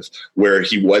perspective where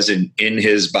he wasn't in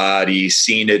his body,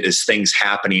 seeing it as things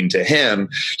happening to him.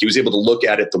 He was able to look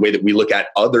at it the way that we look at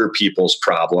other people's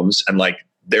problems, and like,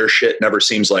 their shit never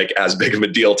seems like as big of a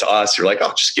deal to us. You're like,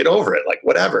 oh, just get over it. Like,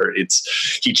 whatever.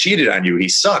 He cheated on you. He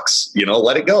sucks, you know,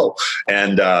 let it go.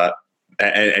 And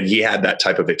he had that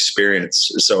type of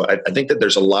experience. So I think that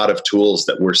there's a lot of tools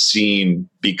that we're seeing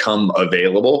become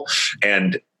available,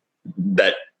 and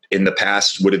that in the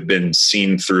past would have been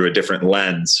seen through a different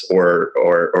lens or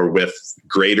with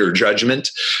greater judgment.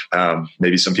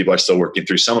 Maybe some people are still working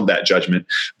through some of that judgment,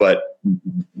 but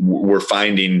we're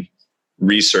finding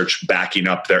research backing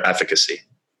up their efficacy.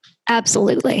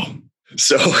 Absolutely.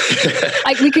 So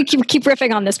we could keep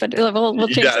riffing on this, but we'll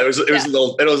change. Yeah, it was a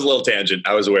little tangent.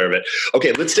 I was aware of it.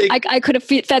 Okay, let's take. I could have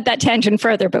fed that tangent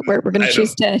further, but we're going to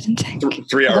choose to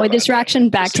 3-hour avoid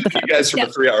distraction. Back to the focus. You guys from a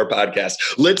 3-hour podcast.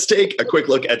 Let's take a quick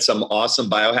look at some awesome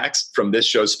biohacks from this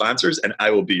show's sponsors, and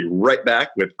I will be right back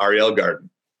with Ariel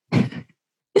Garten.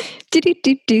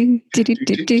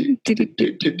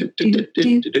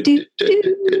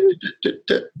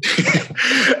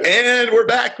 And we're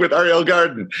back with Ariel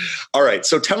Garten. All right.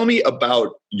 So tell me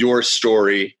about your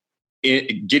story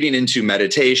in getting into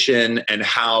meditation and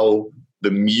how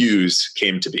the muse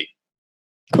came to be.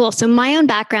 Cool. So my own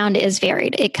background is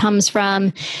varied. It comes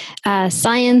from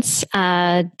science,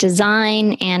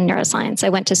 design, and neuroscience. I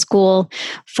went to school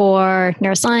for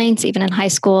neuroscience. Even in high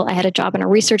school, I had a job in a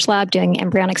research lab doing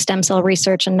embryonic stem cell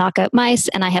research and knockout mice,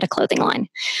 and I had a clothing line.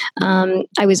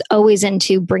 I was always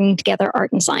into bringing together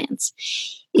art and science.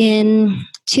 In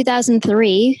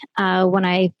 2003, when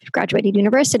I graduated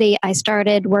university, I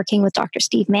started working with Dr.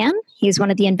 Steve Mann. He's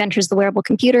one of the inventors of the wearable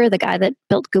computer, the guy that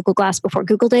built Google Glass before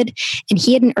Google did. And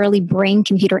he had an early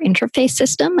brain-computer interface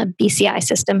system, a BCI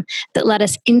system, that let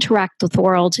us interact with the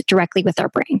world directly with our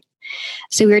brain.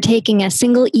 So we were taking a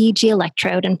single EEG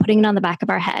electrode and putting it on the back of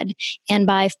our head. And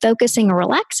by focusing or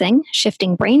relaxing,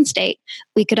 shifting brain state,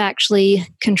 we could actually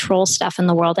control stuff in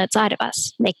the world outside of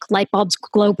us, make light bulbs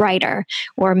glow brighter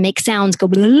or make sounds go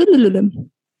blah, blah, blah,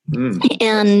 blah.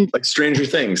 And like Stranger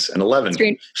Things and 11.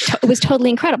 It was totally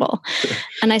incredible.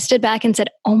 And I stood back and said,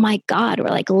 oh my God, we're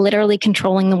like literally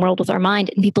controlling the world with our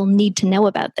mind, and people need to know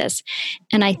about this.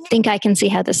 And I think I can see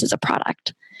how this is a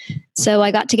product. So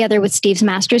I got together with Steve's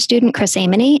master's student, Chris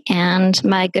Amony, and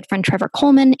my good friend, Trevor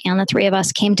Coleman, and the three of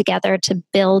us came together to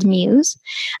build Muse,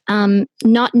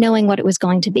 not knowing what it was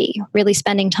going to be, really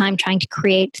spending time trying to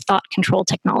create thought-control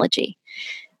technology.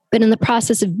 But in the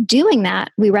process of doing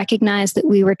that, we recognized that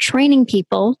we were training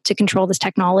people to control this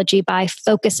technology by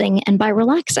focusing and by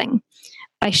relaxing,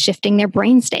 by shifting their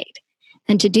brain state.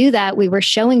 And to do that, we were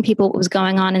showing people what was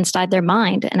going on inside their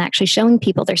mind and actually showing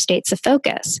people their states of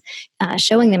focus,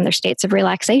 showing them their states of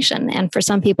relaxation. And for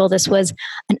some people, this was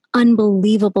an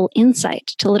unbelievable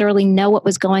insight to literally know what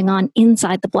was going on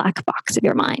inside the black box of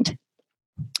your mind.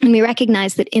 And we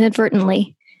recognized that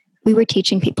inadvertently, we were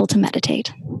teaching people to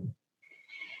meditate.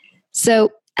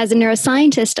 So as a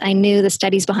neuroscientist, I knew the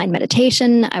studies behind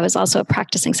meditation. I was also a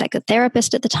practicing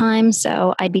psychotherapist at the time,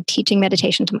 so I'd be teaching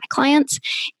meditation to my clients,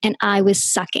 and I was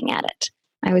sucking at it.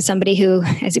 I was somebody who,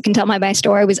 as you can tell by my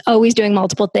story, was always doing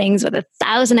multiple things with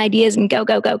 1,000 ideas and go.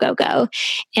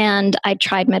 And I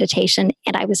tried meditation,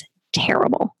 and I was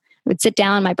terrible. I would sit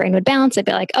down, my brain would bounce. I'd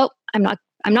be like, oh, I'm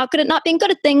not good at not being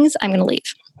good at things. I'm going to leave.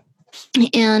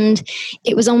 And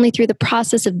it was only through the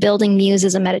process of building Muse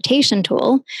as a meditation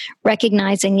tool,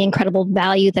 recognizing the incredible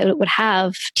value that it would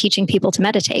have teaching people to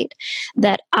meditate,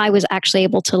 that I was actually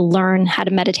able to learn how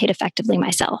to meditate effectively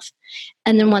myself.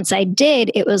 And then once I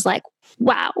did, it was like,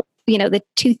 wow, the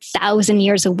 2,000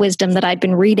 years of wisdom that I'd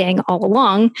been reading all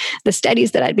along, the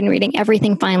studies that I'd been reading,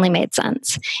 everything finally made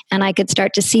sense. And I could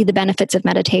start to see the benefits of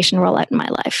meditation roll out in my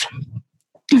life.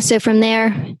 So from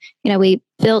there, we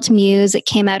built Muse. It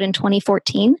came out in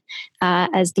 2014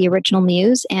 as the original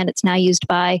Muse, and it's now used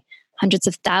by hundreds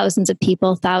of thousands of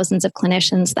people, thousands of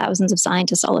clinicians, thousands of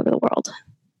scientists all over the world.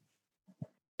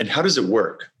 And how does it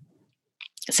work?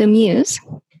 So Muse,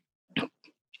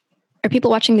 are people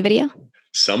watching the video?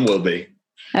 Some will be.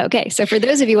 Okay, so for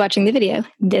those of you watching the video,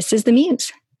 this is the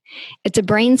Muse. It's a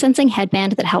brain sensing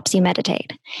headband that helps you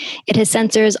meditate. It has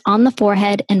sensors on the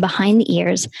forehead and behind the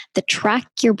ears that track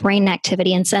your brain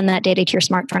activity and send that data to your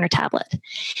smartphone or tablet.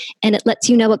 And it lets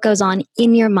you know what goes on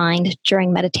in your mind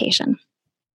during meditation.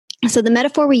 So the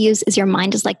metaphor we use is your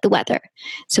mind is like the weather.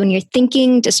 So when you're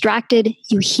thinking, distracted,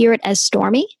 you hear it as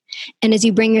stormy. And as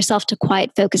you bring yourself to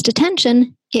quiet, focused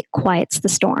attention, it quiets the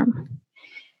storm.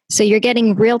 So you're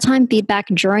getting real-time feedback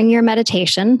during your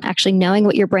meditation, actually knowing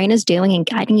what your brain is doing and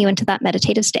guiding you into that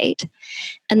meditative state.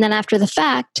 And then after the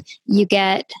fact, you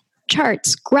get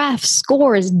charts, graphs,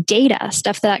 scores, data,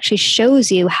 stuff that actually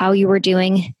shows you how you were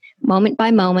doing moment by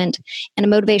moment, and a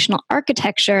motivational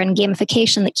architecture and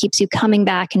gamification that keeps you coming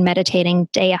back and meditating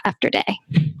day after day.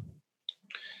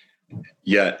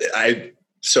 Yeah,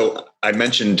 so I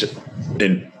mentioned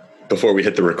before we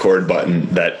hit the record button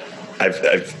that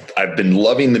I've been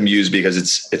loving the Muse because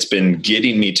it's been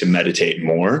getting me to meditate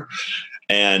more.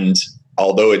 And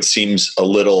although it seems a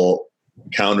little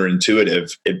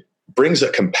counterintuitive, it brings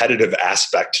a competitive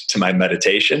aspect to my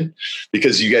meditation,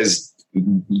 because you guys,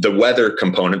 the weather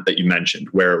component that you mentioned,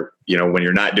 where, when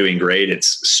you're not doing great,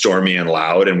 it's stormy and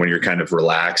loud. And when you're kind of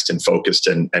relaxed and focused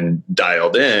and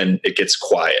dialed in, it gets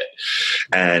quiet.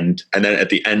 And then at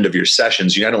the end of your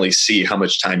sessions, you not only see how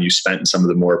much time you spent in some of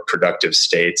the more productive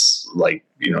states, like,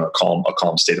 a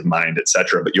calm state of mind, et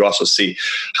cetera, but you also see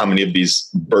how many of these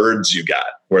birds you got,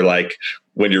 where like,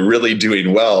 when you're really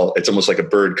doing well, it's almost like a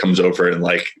bird comes over and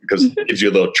because it gives you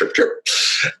a little chirp.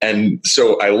 And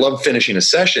so I love finishing a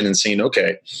session and seeing,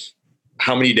 okay,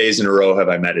 how many days in a row have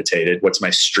I meditated? What's my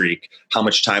streak? How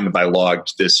much time have I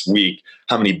logged this week?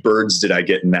 How many birds did I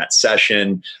get in that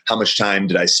session? How much time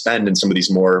did I spend in some of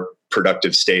these more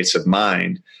productive states of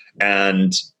mind?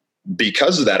 And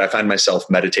because of that, I find myself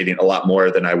meditating a lot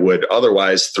more than I would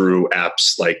otherwise through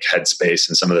apps like Headspace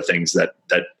and some of the things that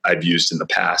I've used in the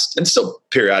past and still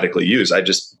periodically use. I've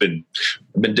just been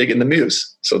digging the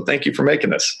Muse. So thank you for making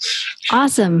this.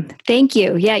 Awesome. Thank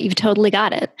you. Yeah, you've totally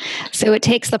got it. So it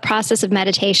takes the process of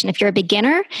meditation. If you're a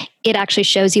beginner, it actually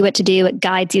shows you what to do. It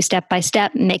guides you step by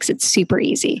step, makes it super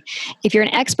easy. If you're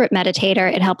an expert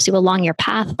meditator, it helps you along your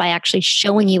path by actually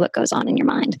showing you what goes on in your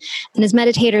mind. And as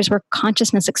meditators, we're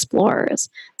consciousness explorers.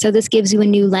 So this gives you a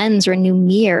new lens or a new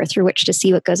mirror through which to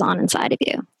see what goes on inside of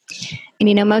you.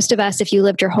 And most of us, if you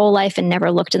lived your whole life and never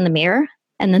looked in the mirror,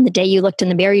 and then the day you looked in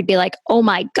the mirror, you'd be like, oh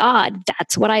my God,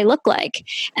 that's what I look like.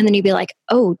 And then you'd be like,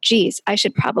 oh, geez, I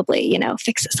should probably,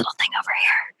 fix this little thing over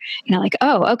here.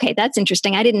 Oh, okay, that's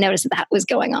interesting. I didn't notice that was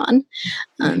going on.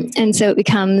 And so it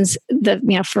becomes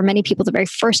for many people, the very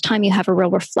first time you have a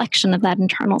real reflection of that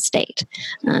internal state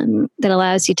that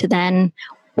allows you to then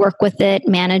work with it,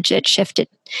 manage it, shift it,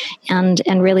 and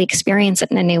really experience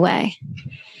it in a new way.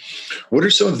 What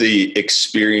are some of the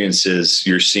experiences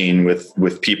you're seeing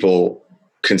with people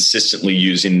consistently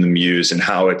using the Muse and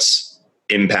how it's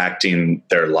impacting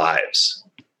their lives?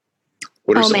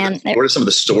 What are some of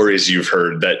the stories you've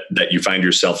heard that you find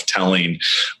yourself telling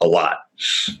a lot?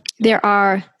 There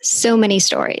are so many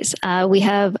stories. We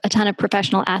have a ton of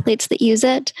professional athletes that use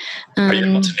it. Are you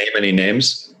able to name any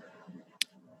names?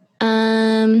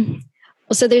 Well,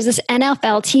 so there's this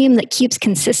NFL team that keeps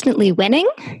consistently winning.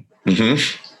 Mm-hmm.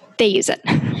 They use it.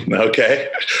 Okay.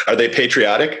 Are they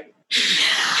patriotic?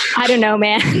 I don't know,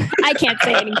 man. I can't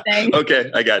say anything. Okay.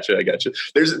 I got you.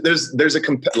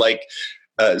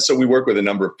 So we work with a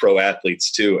number of pro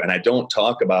athletes too, and I don't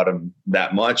talk about them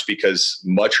that much because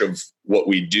much of what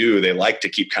we do, they like to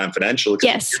keep confidential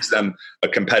because it gives them a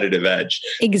competitive edge.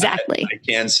 Exactly. I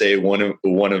can say one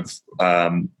of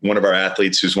our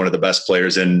athletes who's one of the best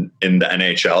players in the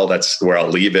NHL. That's where I'll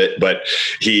leave it. But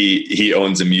he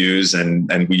owns a Muse,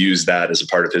 and we use that as a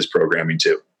part of his programming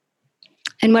too.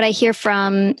 And what I hear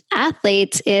from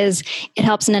athletes is it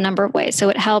helps in a number of ways. So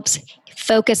it helps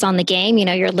focus on the game. You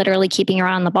know, you're literally keeping your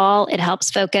eye on the ball. It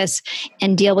helps focus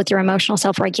and deal with your emotional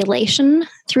self-regulation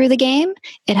through the game.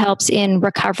 It helps in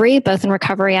recovery, both in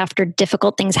recovery after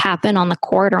difficult things happen on the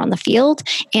court or on the field,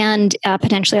 and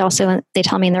potentially also, they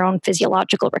tell me, in their own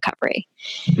physiological recovery.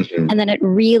 Mm-hmm. And then it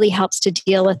really helps to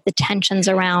deal with the tensions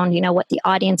around, you know, what the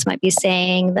audience might be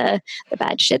saying, the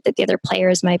bad shit that the other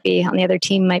players might be on the other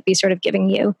team might be sort of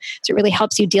giving you. So it really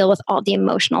helps you deal with all the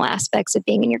emotional aspects of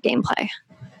being in your gameplay.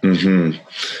 Mm-hmm.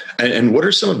 And what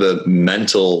are some of the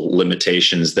mental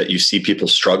limitations that you see people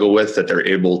struggle with that they're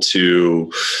able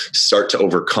to start to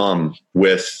overcome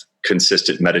with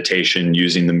consistent meditation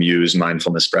using the Muse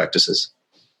mindfulness practices?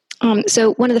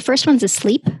 So one of the first ones is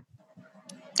sleep.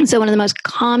 So one of the most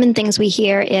common things we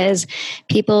hear is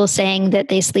people saying that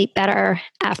they sleep better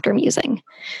after musing.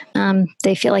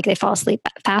 They feel like they fall asleep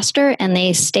faster and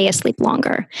they stay asleep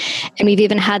longer. And we've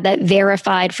even had that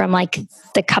verified from like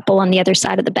the couple on the other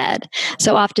side of the bed.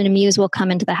 So often a Muse will come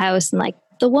into the house and like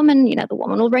the woman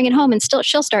will bring it home and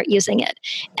she'll start using it.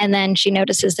 And then she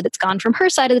notices that it's gone from her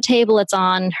side of the table. It's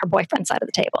on her boyfriend's side of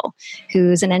the table,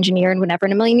 who's an engineer and would never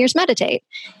in a million years meditate.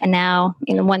 And now,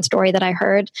 in one story that I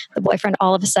heard, the boyfriend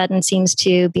all of a sudden seems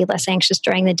to be less anxious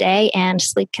during the day and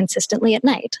sleep consistently at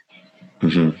night.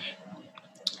 Mm-hmm.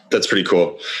 That's pretty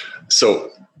cool. So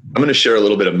I'm going to share a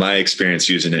little bit of my experience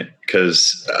using it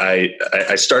because I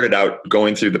started out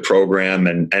going through the program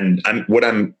and what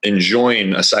I'm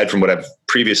enjoying, aside from what I've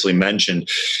previously mentioned,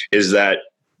 is that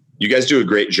you guys do a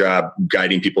great job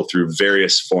guiding people through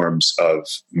various forms of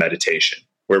meditation,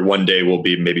 where one day will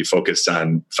be maybe focused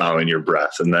on following your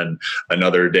breath. And then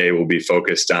another day will be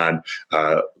focused on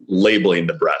labeling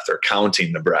the breath or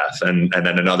counting the breath. And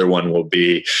then another one will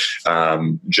be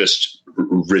just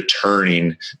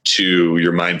returning to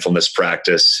your mindfulness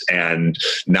practice and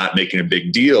not making a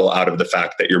big deal out of the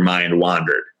fact that your mind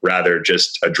wandered, rather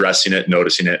just addressing it,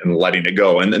 noticing it, and letting it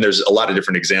go. And then there's a lot of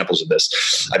different examples of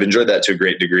this. I've enjoyed that to a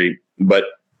great degree. But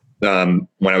when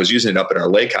I was using it up at our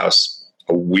lake house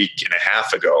a week and a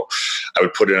half ago, I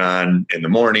would put it on in the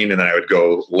morning and then I would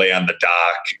go lay on the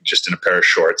dock just in a pair of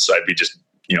shorts. So I'd be just,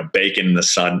 baking in the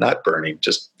sun, not burning,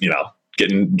 just,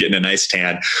 getting a nice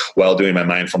tan while doing my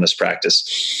mindfulness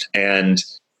practice. And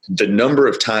the number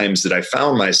of times that I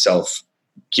found myself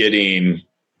getting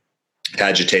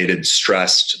agitated,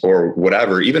 stressed, or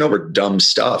whatever, even over dumb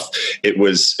stuff, it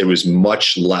was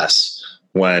much less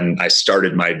when I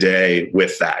started my day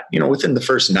with that, within the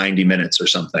first 90 minutes or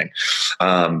something.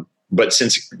 But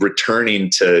since returning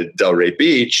to Delray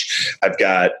Beach, I've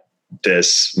got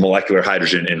this molecular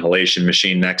hydrogen inhalation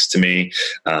machine next to me.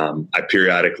 I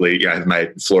periodically, I have my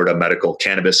Florida medical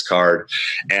cannabis card.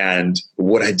 And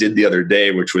what I did the other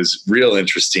day, which was real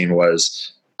interesting,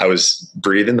 was I was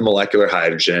breathing the molecular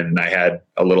hydrogen. I had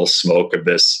a little smoke of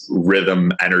this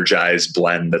rhythm energized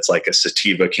blend that's like a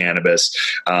sativa cannabis.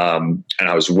 And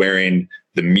I was wearing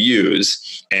the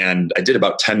Muse, and I did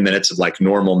about 10 minutes of like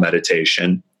normal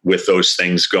meditation with those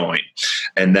things going.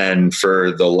 And then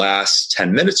for the last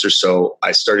 10 minutes or so,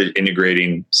 I started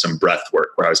integrating some breath work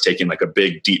where I was taking like a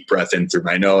big deep breath in through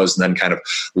my nose and then kind of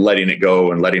letting it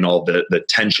go and letting all the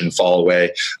tension fall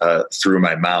away through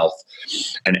my mouth.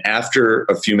 And after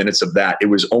a few minutes of that, it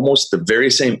was almost the very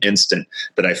same instant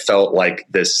that I felt like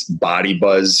this body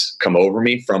buzz come over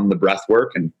me from the breath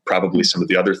work and probably some of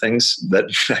the other things that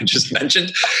I just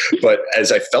mentioned. But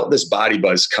as I felt this body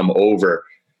buzz come over,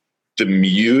 the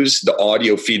Muse, the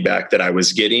audio feedback that I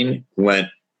was getting went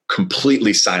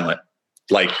completely silent,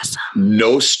 like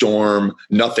no storm,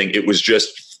 nothing. It was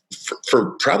just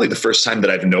for probably the first time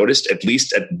that I've noticed, at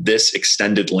least at this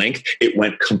extended length, it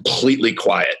went completely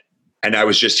quiet. And I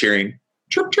was just hearing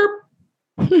chirp, chirp,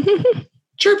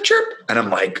 chirp, chirp. And I'm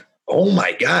like, oh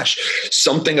my gosh,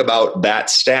 something about that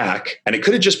stack. And it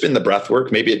could have just been the breath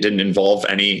work. Maybe it didn't involve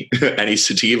any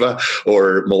sativa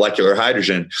or molecular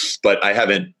hydrogen, but I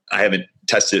haven't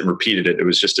tested it and repeated it. It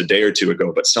was just a day or two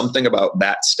ago, but something about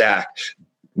that stack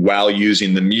while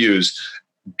using the Muse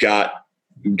got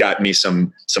me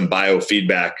some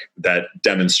biofeedback that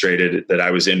demonstrated that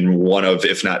I was in one of,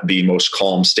 if not the most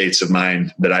calm states of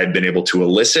mind that I've been able to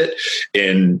elicit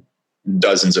in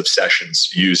dozens of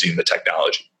sessions using the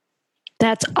technology.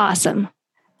 That's awesome.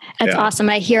 That's awesome.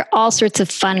 I hear all sorts of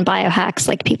fun biohacks,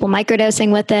 like people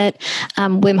microdosing with it.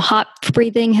 Wim Hof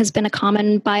breathing has been a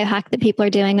common biohack that people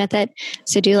are doing with it.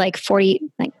 So do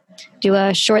do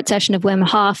a short session of Wim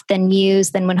Hof, then Muse,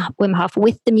 then Wim Hof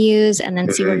with the Muse, and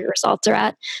then see where your results are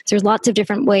at. So there's lots of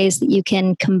different ways that you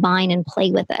can combine and play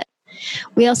with it.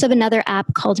 We also have another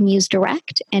app called Muse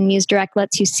Direct, and Muse Direct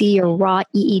lets you see your raw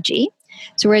EEG.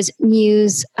 So whereas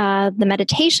Muse, the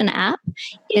meditation app,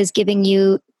 is giving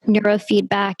you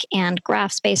neurofeedback and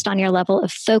graphs based on your level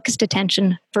of focused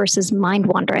attention versus mind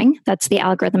wandering. That's the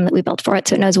algorithm that we built for it.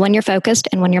 So it knows when you're focused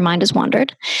and when your mind has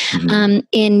wandered.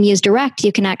 In Muse Direct,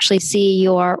 you can actually see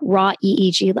your raw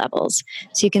EEG levels.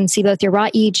 So you can see both your raw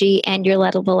EEG and your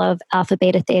level of alpha,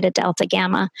 beta, theta, delta,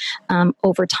 gamma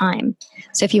over time.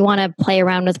 So if you want to play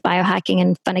around with biohacking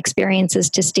and fun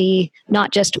experiences to see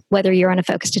not just whether you're in a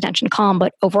focused attention calm,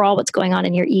 but overall what's going on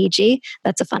in your EEG,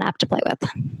 that's a fun app to play with.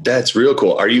 That's real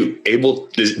cool. Are you able,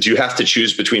 do you have to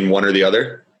choose between one or the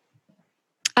other?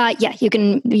 Yeah, you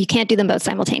can't do them both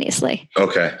simultaneously.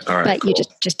 Okay. All right. But cool. you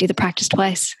just do the practice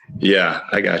twice. Yeah,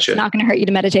 I got you. It's not going to hurt you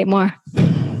to meditate more.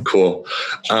 Cool.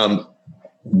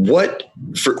 What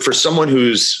for someone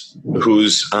who's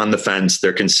on the fence,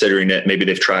 they're considering it, maybe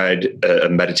they've tried a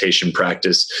meditation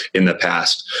practice in the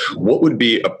past, what would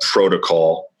be a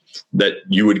protocol that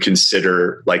you would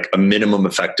consider like a minimum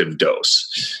effective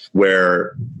dose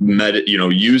where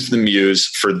use the Muse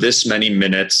for this many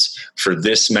minutes for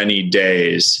this many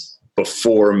days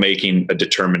before making a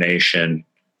determination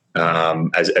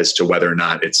as to whether or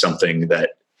not it's something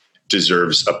that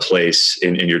deserves a place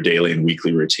in your daily and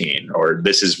weekly routine, or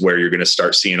this is where you're going to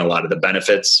start seeing a lot of the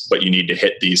benefits, but you need to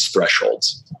hit these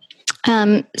thresholds?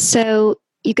 So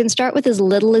you can start with as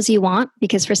little as you want,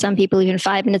 because for some people, even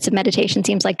 5 minutes of meditation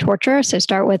seems like torture. So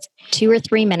start with 2 or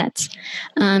 3 minutes.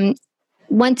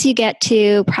 Once you get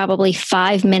to probably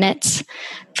 5 minutes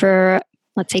for,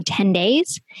 let's say, 10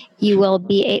 days, you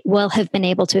will have been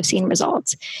able to have seen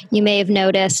results. You may have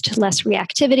noticed less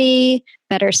reactivity,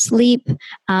 better sleep,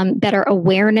 better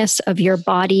awareness of your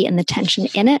body and the tension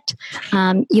in it.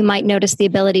 You might notice the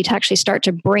ability to actually start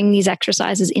to bring these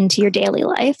exercises into your daily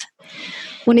life.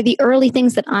 One of the early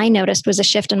things that I noticed was a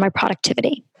shift in my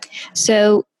productivity.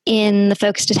 So in the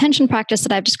focused attention practice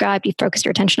that I've described, you focus your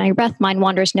attention on your breath, mind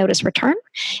wanders, notice, return.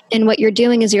 And what you're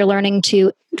doing is you're learning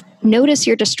to notice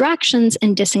your distractions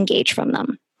and disengage from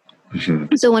them.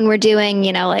 Mm-hmm. So when we're doing,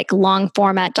 like long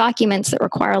format documents that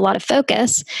require a lot of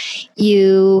focus,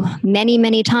 you many,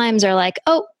 many times are like,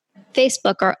 oh,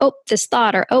 Facebook, or oh, this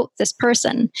thought, or oh, this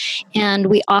person. And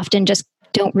we often just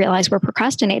don't realize we're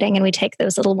procrastinating and we take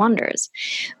those little wanders.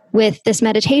 With this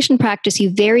meditation practice, you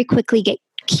very quickly get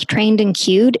trained and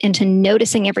cued into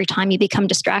noticing every time you become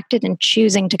distracted and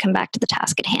choosing to come back to the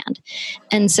task at hand.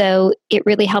 And so it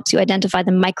really helps you identify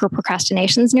the micro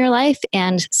procrastinations in your life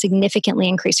and significantly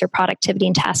increase your productivity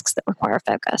in tasks that require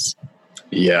focus.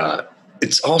 Yeah.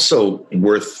 It's also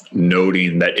worth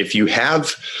noting that if you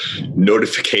have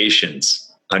notifications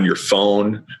on your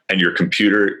phone and your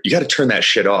computer, you got to turn that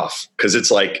shit off, because it's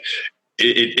like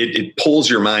it pulls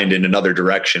your mind in another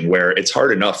direction where it's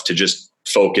hard enough to just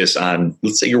focus on,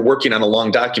 let's say you're working on a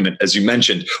long document, as you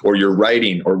mentioned, or you're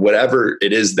writing, or whatever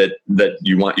it is that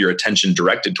you want your attention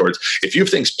directed towards. If you have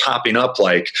things popping up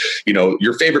like,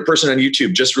 your favorite person on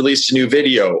YouTube just released a new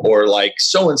video, or like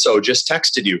so-and-so just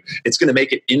texted you, it's going to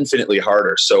make it infinitely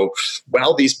harder. So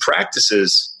while these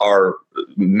practices are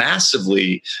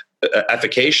massively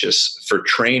efficacious for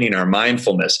training our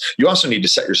mindfulness, you also need to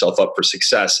set yourself up for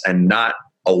success and not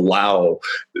allow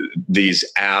these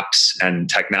apps and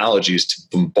technologies to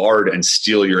bombard and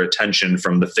steal your attention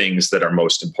from the things that are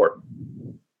most important.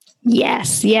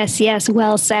 Yes.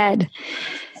 Well said.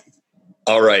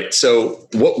 All right. So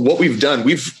what we've done,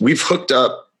 we've hooked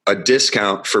up a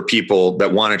discount for people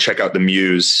that want to check out the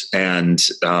Muse and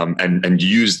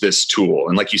use this tool.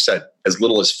 And like you said, as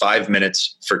little as 5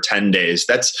 minutes for 10 days.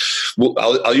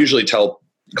 I'll usually tell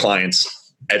clients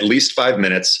at least 5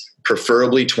 minutes,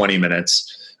 preferably 20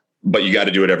 minutes, but you got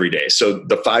to do it every day. So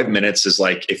the 5 minutes is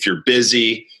like, if you're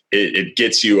busy, it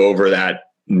gets you over that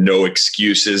no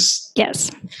excuses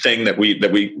Yes. thing that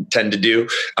we tend to do,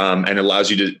 and allows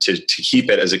you to keep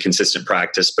it as a consistent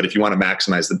practice. But if you want to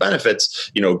maximize the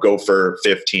benefits, go for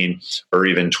 15 or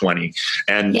even 20.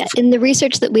 And in the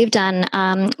research that we've done,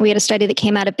 we had a study that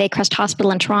came out of Baycrest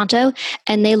Hospital in Toronto,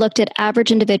 and they looked at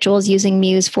average individuals using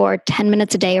Muse for 10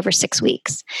 minutes a day over 6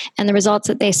 weeks. And the results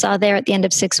that they saw there at the end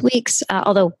of 6 weeks,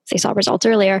 although they saw results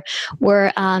earlier,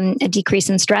 were a decrease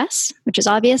in stress, which is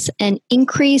obvious, an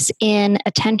increase in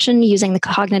attention using the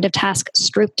cognitive task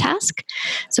Stroop task.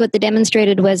 So what they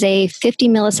demonstrated was a 50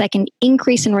 millisecond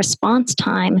increase in response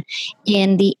time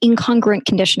in the incongruent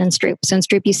condition in Stroop. So in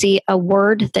Stroop, you see a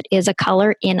word that is a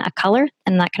color in a color,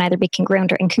 and that can either be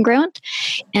congruent or incongruent.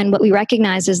 And what we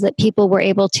recognize is that people were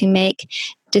able to make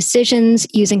decisions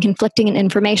using conflicting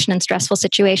information in stressful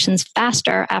situations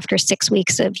faster after 6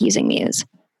 weeks of using Muse.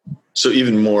 So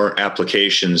even more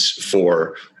applications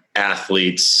for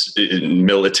athletes,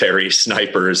 military,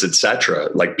 snipers, etc.,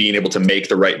 like being able to make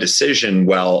the right decision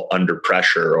while under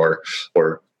pressure or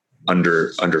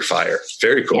under fire.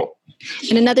 Very cool.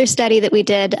 Yeah. In another study that we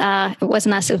did, it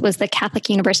wasn't us, it was the Catholic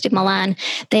University of Milan.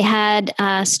 They had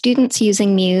students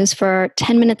using Muse for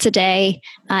 10 minutes a day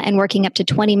and working up to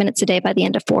 20 minutes a day by the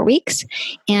end of 4 weeks.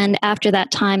 And after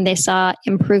that time, they saw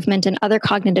improvement in other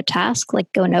cognitive tasks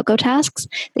like go, no-go tasks.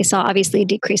 They saw obviously a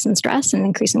decrease in stress and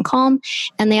increase in calm.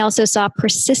 And they also saw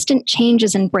persistent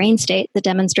changes in brain state that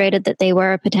demonstrated that they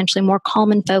were potentially more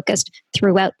calm and focused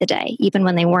throughout the day, even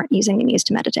when they weren't using the Muse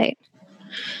to meditate.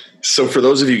 So for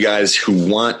those of you guys who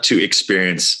want to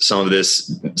experience some of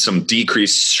this, some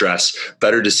decreased stress,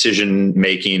 better decision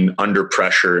making under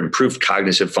pressure, improved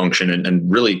cognitive function,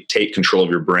 and really take control of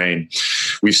your brain,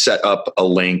 we've set up a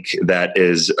link that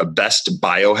is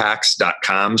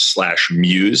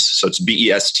bestbiohacks.com/muse. So it's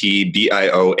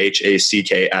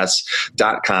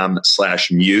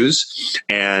bestbiohacks.com/muse.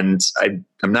 And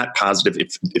I'm not positive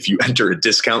if you enter a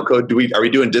discount code. Are we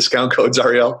doing discount codes,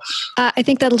 Ariel? I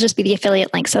think that'll just be the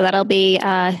affiliate link. So that'll be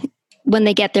when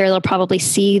they get there, they'll probably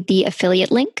see the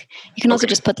affiliate link. You can also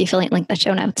just put the affiliate link in the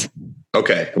show notes.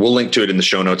 Okay. We'll link to it in the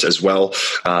show notes as well.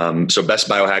 So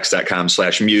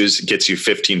bestbiohacks.com/muse gets you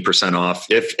 15% off.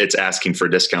 If it's asking for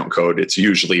a discount code, it's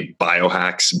usually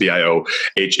biohacks,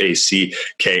 BIOHACKS.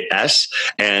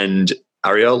 And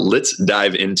Ariel, let's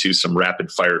dive into some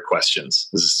rapid fire questions.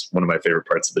 This is one of my favorite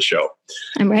parts of the show.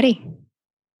 I'm ready.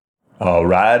 All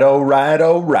right.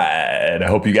 I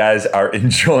hope you guys are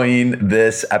enjoying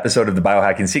this episode of the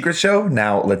Biohacking Secrets Show.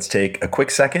 Now let's take a quick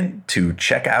second to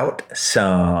check out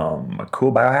some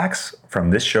cool biohacks from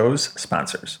this show's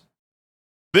sponsors.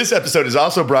 This episode is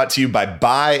also brought to you by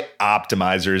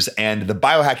Bioptimizers and the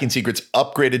Biohacking Secrets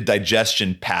Upgraded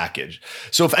Digestion Package.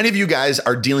 So if any of you guys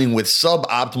are dealing with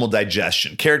suboptimal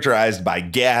digestion, characterized by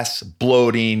gas,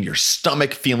 bloating, your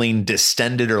stomach feeling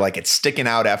distended or like it's sticking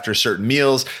out after certain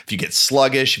meals, if you get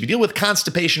sluggish, if you deal with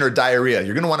constipation or diarrhea,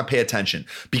 you're going to want to pay attention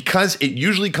because it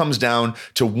usually comes down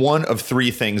to one of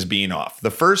three things being off. The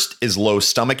first is low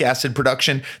stomach acid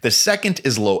production. The second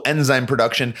is low enzyme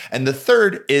production. And the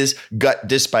third is gut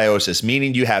dysbiosis,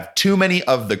 meaning you have too many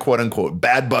of the quote unquote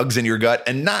bad bugs in your gut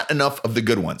and not enough of the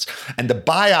good ones. And the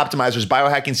Bioptimizers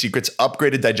Biohacking Secrets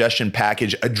Upgraded Digestion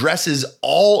Package addresses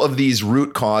all of these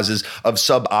root causes of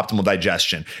suboptimal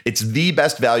digestion. It's the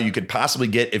best value you could possibly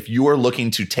get if you are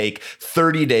looking to take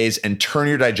 30 days and turn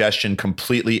your digestion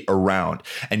completely around.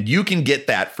 And you can get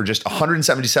that for just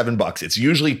 $177. It's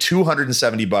usually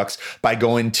 $270 by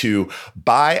going to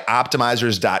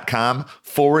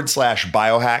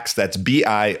bioptimizers.com/biohacks. That's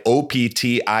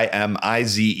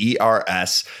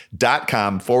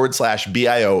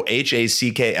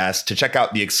bioptimizers.com/BIOHACKS to check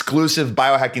out the exclusive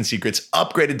Biohacking Secrets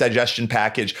Upgraded Digestion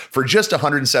Package for just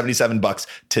 $177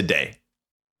 today.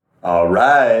 All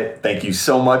right. Thank you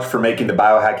so much for making the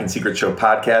Biohacking Secrets Show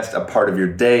podcast a part of your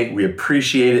day. We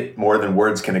appreciate it more than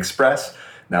words can express.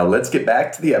 Now let's get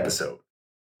back to the episode.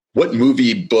 What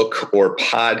movie, book, or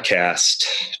podcast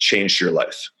changed your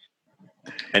life?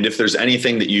 And if there's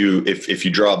anything that if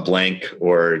you draw a blank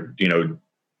or,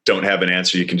 don't have an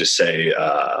answer, you can just say,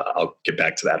 I'll get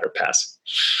back to that or pass.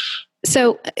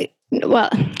 So, well,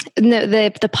 no,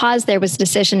 the pause there was a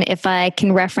decision if I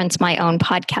can reference my own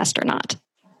podcast or not.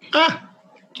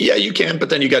 Yeah, you can,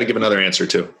 but then you got to give another answer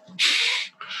too.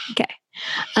 Okay.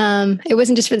 It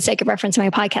wasn't just for the sake of referencing my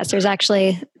podcast.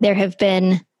 There have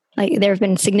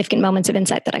been significant moments of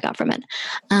insight that I got from it.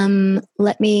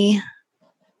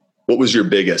 What was your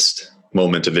biggest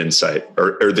moment of insight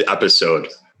or the episode?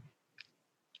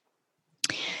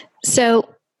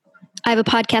 So I have a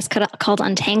podcast called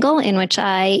Untangle, in which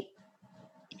I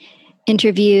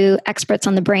interview experts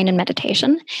on the brain and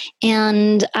meditation.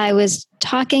 And I was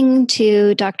talking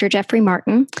to Dr. Jeffrey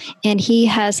Martin, and he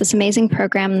has this amazing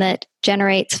program that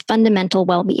generates fundamental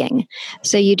well-being.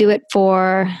 So you do it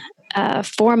for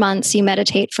 4 months, you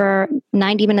meditate for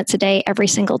 90 minutes a day, every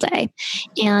single day.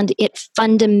 And it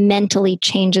fundamentally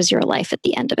changes your life at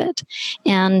the end of it.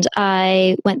 And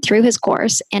I went through his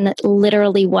course, and it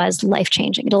literally was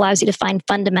life-changing. It allows you to find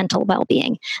fundamental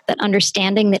well-being, that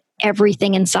understanding that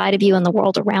everything inside of you and the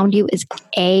world around you is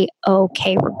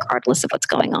A-okay, regardless of what's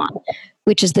going on,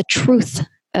 which is the truth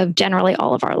of generally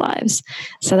all of our lives.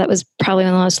 So that was probably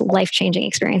one of the most life-changing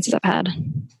experiences I've had.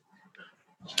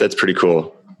 That's pretty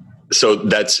cool. So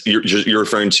you're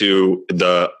referring to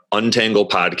the Untangle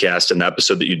podcast and the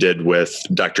episode that you did with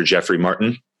Dr. Jeffrey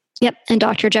Martin? Yep. And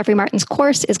Dr. Jeffrey Martin's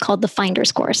course is called the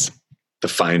Finder's Course. The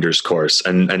Finder's Course.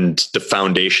 And the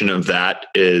foundation of that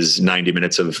is 90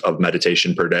 minutes of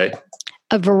meditation per day?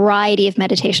 A variety of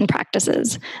meditation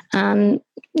practices.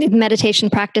 Meditation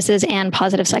practices and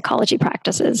positive psychology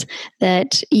practices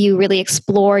that you really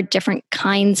explore different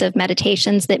kinds of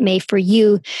meditations that may, for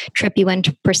you, trip you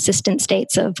into persistent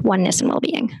states of oneness and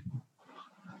well-being.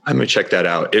 I'm going to check that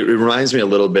out. It reminds me a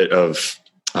little bit of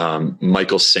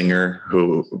Michael Singer,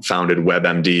 who founded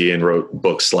WebMD and wrote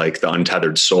books like The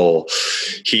Untethered Soul.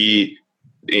 He,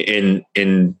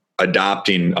 in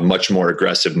adopting a much more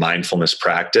aggressive mindfulness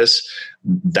practice,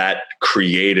 that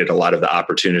created a lot of the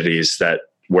opportunities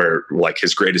where like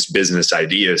his greatest business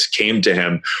ideas came to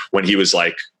him when he was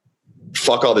like,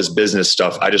 fuck all this business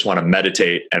stuff. I just want to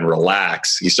meditate and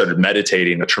relax. He started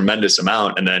meditating a tremendous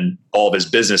amount, and then all of his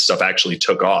business stuff actually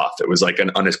took off. It was like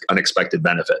an unexpected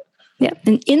benefit. Yeah.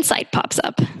 An insight pops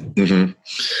up. Mm-hmm.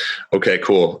 Okay,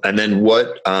 cool. And then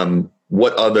what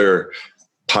other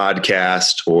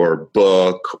podcast or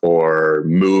book or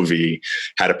movie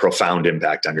had a profound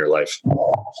impact on your life?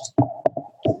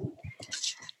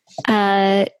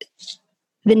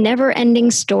 The Never Ending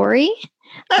Story.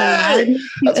 Hey,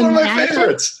 that's one of my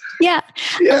favorites. Yeah.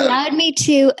 Allowed me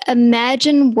to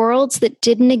imagine worlds that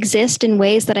didn't exist in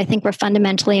ways that I think were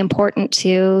fundamentally important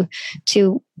to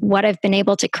what I've been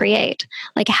able to create.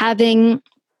 Like having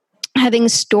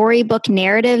storybook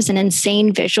narratives and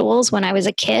insane visuals when I was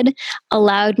a kid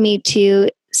allowed me to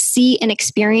see and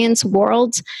experience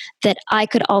worlds that I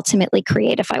could ultimately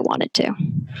create if I wanted to.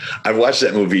 I've watched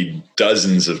that movie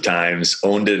dozens of times,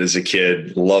 owned it as a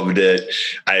kid, loved it.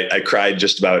 I cried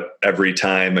just about every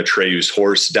time Atreyu's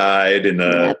horse died in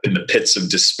the pits of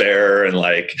despair. And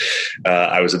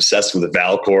I was obsessed with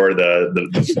Valcor,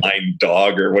 the flying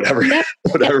dog or whatever,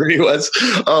 whatever he was.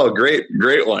 Oh, great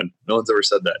one. No one's ever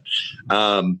said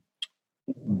that.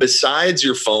 Besides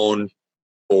your phone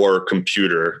or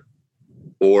computer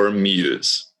or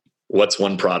Muse, what's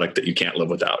one product that you can't live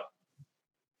without?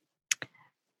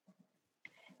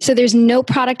 So there's no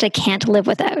product I can't live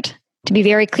without. To be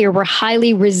very clear, we're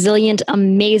highly resilient,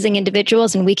 amazing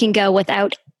individuals, and we can go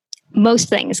without most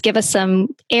things. Give us some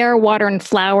air, water, and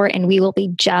flour, and we will be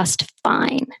just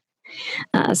fine.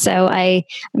 So I'm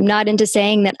not into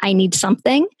saying that I need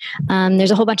something.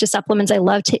 There's a whole bunch of supplements I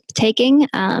love taking.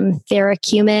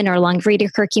 Theracumin or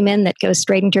Longvita curcumin that goes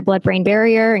straight into your blood-brain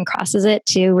barrier and crosses it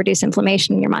to reduce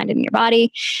inflammation in your mind and in your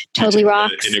body. Totally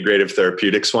rocks. The integrative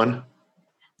therapeutics one?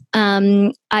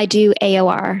 I do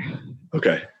AOR.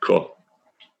 Okay, cool.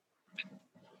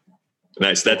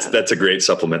 Nice. That's a great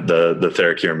supplement. The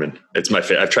Theracumin. It's my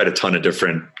favorite. I've tried a ton of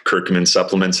different curcumin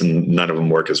supplements and none of them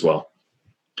work as well.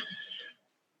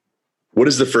 What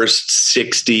does the first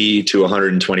 60 to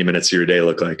 120 minutes of your day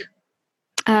look like?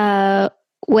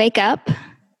 Wake up,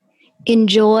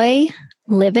 enjoy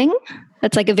living.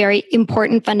 That's like a very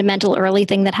important, fundamental early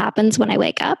thing that happens when I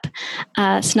wake up.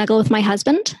 Snuggle with my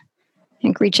husband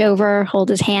and reach over, hold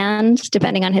his hand,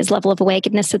 depending on his level of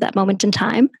awakeness at that moment in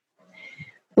time.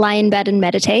 Lie in bed and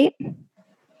meditate.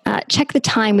 Check the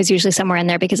time was usually somewhere in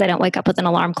there because I don't wake up with an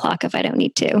alarm clock if I don't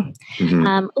need to.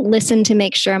 Mm-hmm. Listen to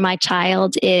make sure my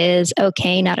child is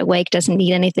okay, not awake, doesn't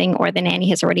need anything, or the nanny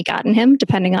has already gotten him,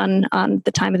 depending on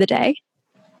the time of the day.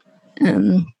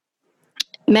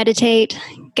 Meditate,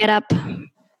 get up,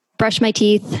 brush my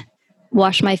teeth,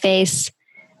 wash my face,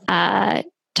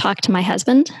 talk to my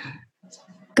husband,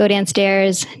 go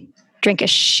downstairs, drink a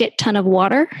shit ton of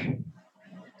water,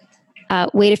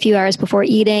 wait a few hours before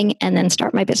eating, and then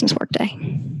start my business workday.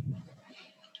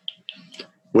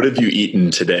 What have you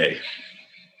eaten today?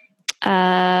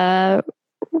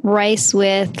 Rice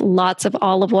with lots of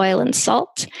olive oil and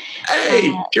salt.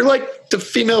 Hey, you're like the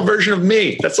female version of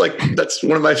me. That's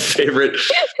one of my favorite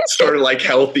sort of like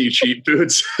healthy cheat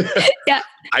foods. Yeah.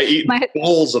 I eat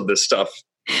bowls of this stuff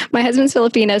My husband's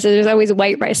Filipino, so there's always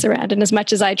white rice around. And as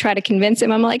much as I try to convince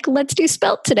him, I'm like, let's do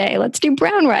spelt today. Let's do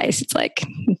brown rice. It's like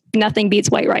nothing beats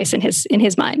white rice in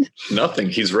his mind. Nothing.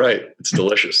 He's right. It's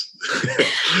delicious.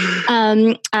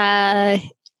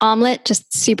 Omelet,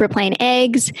 just super plain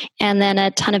eggs, and then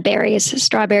a ton of berries,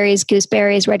 strawberries,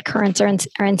 gooseberries, red currants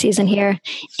are in season here,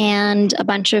 and a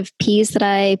bunch of peas that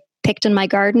I picked in my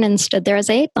garden and stood there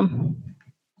as I ate them.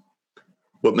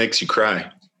 What makes you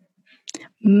cry?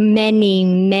 Many,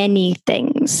 many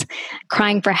things.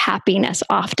 Crying for happiness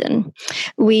often.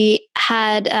 We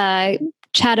had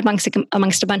chat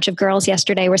amongst a bunch of girls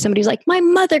yesterday where somebody was like, my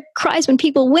mother cries when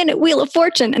people win at Wheel of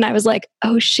Fortune. And I was like,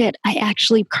 oh shit, I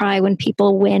actually cry when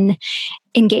people win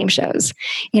in game shows.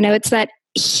 It's that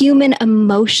human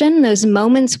emotion, those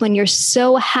moments when you're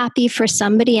so happy for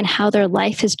somebody and how their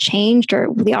life has changed or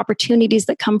the opportunities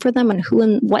that come for them and who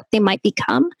and what they might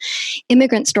become.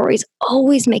 Immigrant stories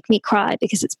always make me cry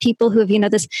because it's people who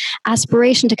have, this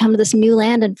aspiration to come to this new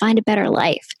land and find a better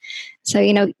life. So,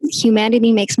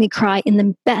 humanity makes me cry in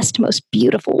the best, most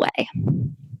beautiful way.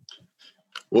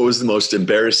 What was the most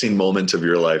embarrassing moment of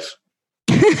your life?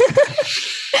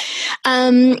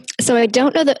 So I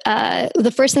don't know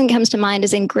the first thing that comes to mind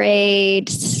is in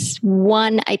grade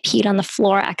 1, I peed on the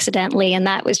floor accidentally, and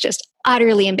that was just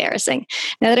utterly embarrassing.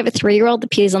 Now that I have a 3-year-old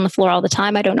that pees on the floor all the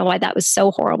time, I don't know why that was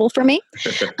so horrible for me.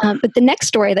 But the next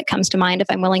story that comes to mind, if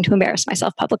I'm willing to embarrass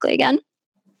myself publicly again,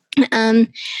 I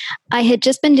had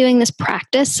just been doing this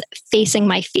practice facing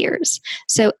my fears.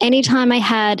 So anytime I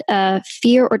had a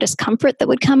fear or discomfort that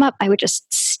would come up, I would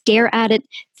just stare at it,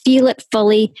 feel it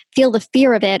fully, feel the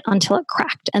fear of it until it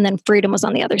cracked. And then freedom was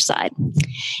on the other side.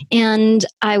 And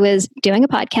I was doing a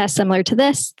podcast similar to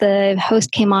this. The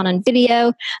host came on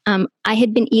video. I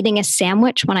had been eating a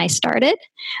sandwich when I started,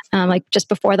 like just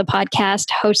before the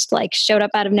podcast. Host showed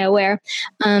up out of nowhere.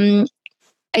 I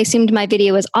assumed my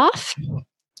video was off.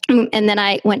 And then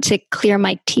I went to clear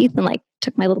my teeth and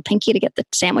took my little pinky to get the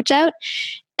sandwich out.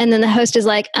 And then the host is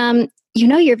like,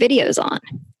 your video's on.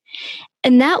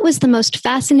 And that was the most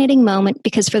fascinating moment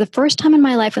because for the first time in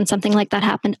my life when something like that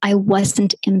happened, I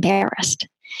wasn't embarrassed.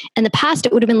 In the past,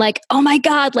 it would have been like, oh my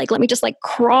God, let me just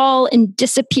crawl and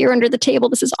disappear under the table.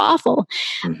 This is awful.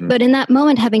 Mm-hmm. But in that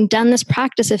moment, having done this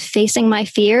practice of facing my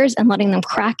fears and letting them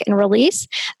crack and release,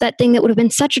 that thing that would have been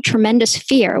such a tremendous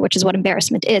fear, which is what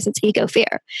embarrassment is, it's ego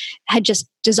fear, had just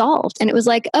dissolved. And it was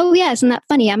like, oh yeah, isn't that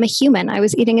funny? I'm a human. I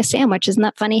was eating a sandwich. Isn't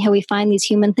that funny how we find these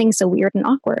human things so weird and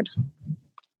awkward?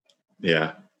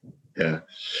 Yeah. Yeah.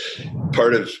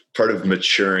 Part of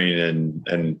maturing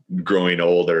and growing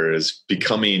older is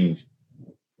becoming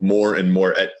more and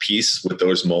more at peace with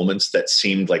those moments that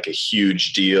seemed like a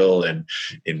huge deal in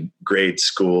grade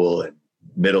school and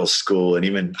middle school and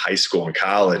even high school and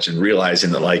college, and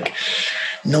realizing that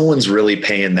no one's really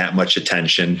paying that much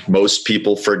attention. Most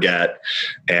people forget,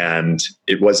 and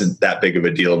it wasn't that big of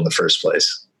a deal in the first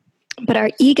place. But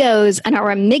our egos and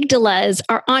our amygdalas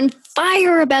are on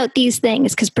fire about these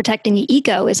things because protecting the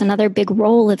ego is another big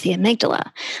role of the amygdala.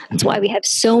 That's why we have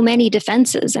so many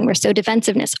defenses and we're so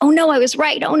defensiveness. Oh no, I was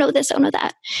right. Oh no, this, oh no,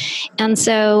 that. And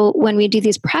so when we do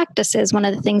these practices, one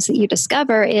of the things that you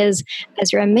discover is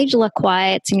as your amygdala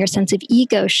quiets and your sense of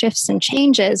ego shifts and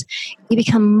changes, you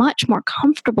become much more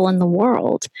comfortable in the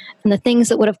world. And the things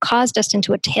that would have caused us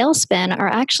into a tailspin are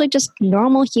actually just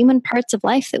normal human parts of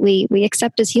life that we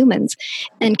accept as humans,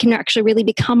 and can actually really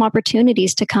become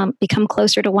opportunities to become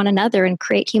closer to one another and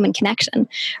create human connection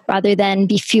rather than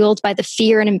be fueled by the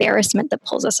fear and embarrassment that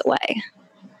pulls us away.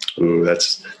 Ooh,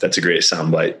 that's a great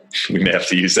soundbite. We may have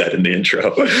to use that in the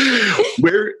intro.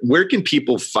 Where can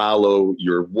people follow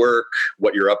your work,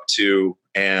 what you're up to,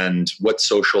 and what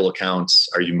social accounts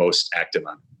are you most active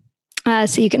on?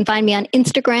 So you can find me on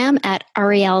Instagram at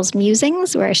Ariel's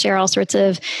Musings, where I share all sorts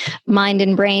of mind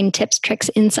and brain tips, tricks,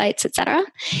 insights, etc.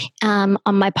 On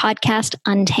my podcast,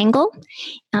 Untangle.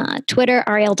 Twitter,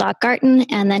 Ariel.Garten.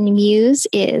 And then Muse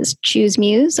is Choose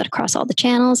Muse across all the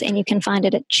channels. And you can find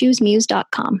it at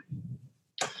choosemuse.com.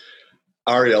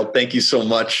 Ariel, thank you so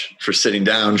much for sitting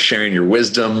down, sharing your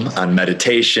wisdom on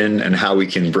meditation and how we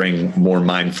can bring more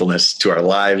mindfulness to our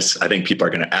lives. I think people are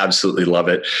going to absolutely love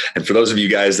it. And for those of you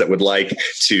guys that would like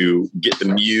to get the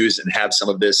Muse and have some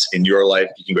of this in your life,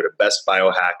 you can go to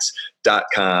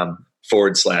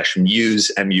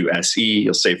bestbiohacks.com/muse, M-U-S-E.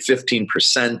 You'll save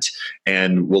 15%,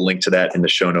 and we'll link to that in the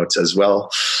show notes as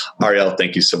well. Ariel,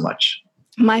 thank you so much.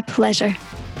 My pleasure.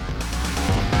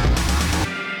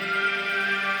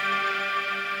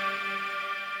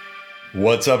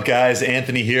 What's up, guys?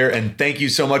 Anthony here, and thank you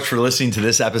so much for listening to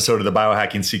this episode of the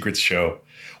Biohacking Secrets Show.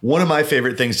 One of my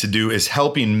favorite things to do is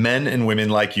helping men and women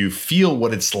like you feel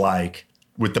what it's like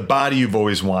with the body you've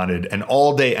always wanted and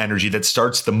all-day energy that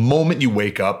starts the moment you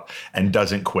wake up and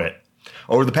doesn't quit.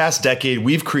 Over the past decade,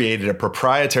 we've created a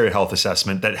proprietary health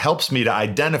assessment that helps me to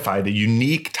identify the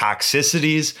unique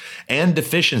toxicities and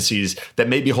deficiencies that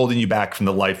may be holding you back from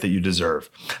the life that you deserve.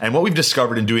 And what we've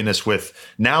discovered in doing this with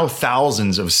now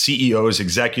thousands of CEOs,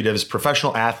 executives,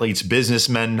 professional athletes,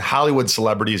 businessmen, Hollywood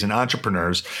celebrities, and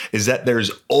entrepreneurs is that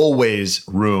there's always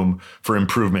room for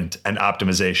improvement and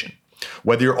optimization.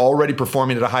 Whether you're already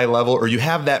performing at a high level or you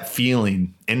have that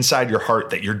feeling inside your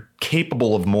heart that you're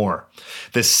capable of more,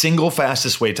 the single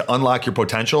fastest way to unlock your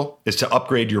potential is to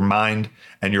upgrade your mind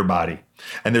and your body.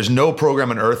 And there's no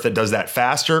program on earth that does that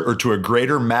faster or to a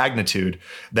greater magnitude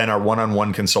than our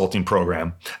one-on-one consulting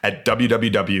program at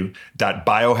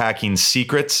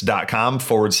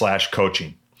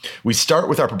www.biohackingsecrets.com/coaching. We start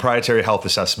with our proprietary health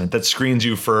assessment that screens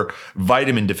you for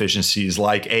vitamin deficiencies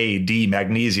like A, D,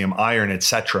 magnesium, iron,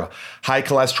 etc., high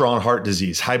cholesterol and heart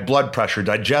disease, high blood pressure,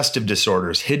 digestive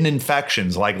disorders, hidden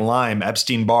infections like Lyme,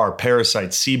 Epstein-Barr,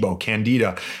 parasites, SIBO,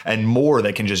 Candida, and more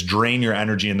that can just drain your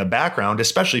energy in the background,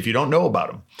 especially if you don't know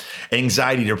about them.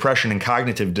 Anxiety, depression, and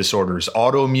cognitive disorders,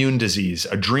 autoimmune disease,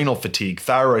 adrenal fatigue,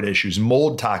 thyroid issues,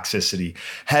 mold toxicity,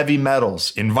 heavy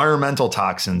metals, environmental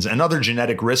toxins, and other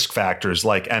genetic risk factors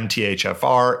like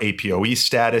MTHFR, APOE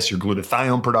status, your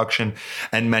glutathione production,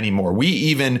 and many more. We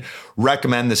even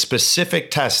recommend the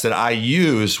specific tests that I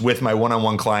use with my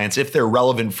one-on-one clients if they're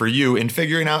relevant for you in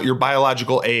figuring out your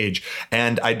biological age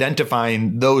and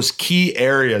identifying those key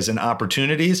areas and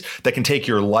opportunities that can take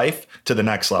your life to the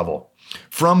next level.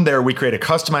 From there, we create a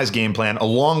customized game plan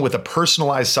along with a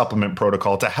personalized supplement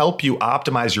protocol to help you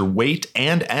optimize your weight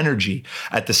and energy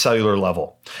at the cellular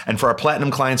level. And for our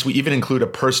platinum clients, we even include a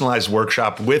personalized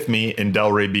workshop with me in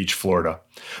Delray Beach, Florida.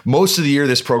 Most of the year,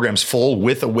 this program's full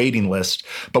with a waiting list,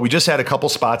 but we just had a couple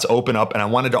spots open up and I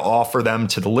wanted to offer them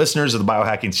to the listeners of the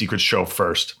Biohacking Secrets show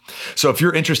first. So if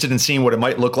you're interested in seeing what it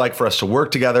might look like for us to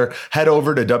work together, head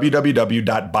over to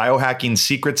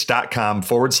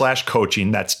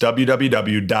www.biohackingsecrets.com/coaching. That's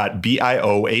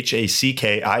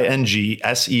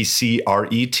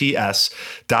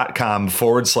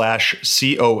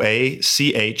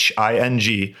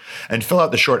www.biohackingsecrets.com/COACHING and fill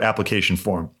out the short application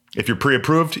form. If you're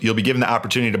pre-approved, you'll be given the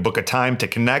opportunity to book a time to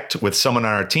connect with someone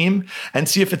on our team and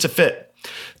see if it's a fit.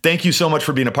 Thank you so much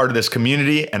for being a part of this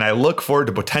community, and I look forward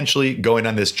to potentially going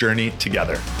on this journey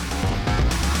together.